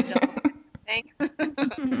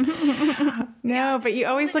 No, but you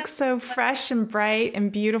always look so fresh and bright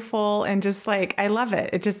and beautiful and just like, I love it.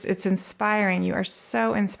 It's inspiring. You are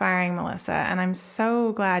so inspiring, Melissa. And I'm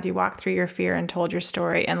so glad you walked through your fear and told your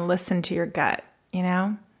story and listened to your gut,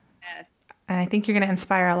 Yes. And I think you're going to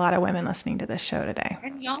inspire a lot of women listening to this show today.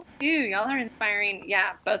 And y'all too. Y'all are inspiring.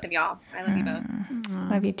 Yeah, both of y'all. I love you both.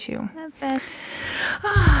 Love you too. The best.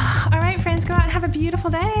 All right, friends, go out and have a beautiful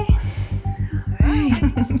day. All right.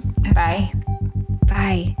 Bye.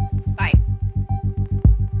 Bye. Bye.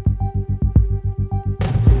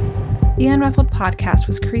 The Unruffled podcast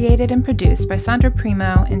was created and produced by Sandra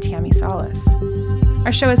Primo and Tammy Salas.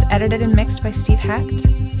 Our show is edited and mixed by Steve Hecht.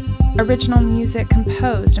 Original music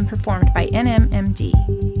composed and performed by NMMD.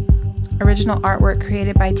 Original artwork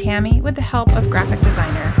created by Tammy with the help of graphic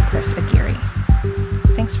designer Chris Aguirre.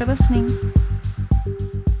 Thanks for listening.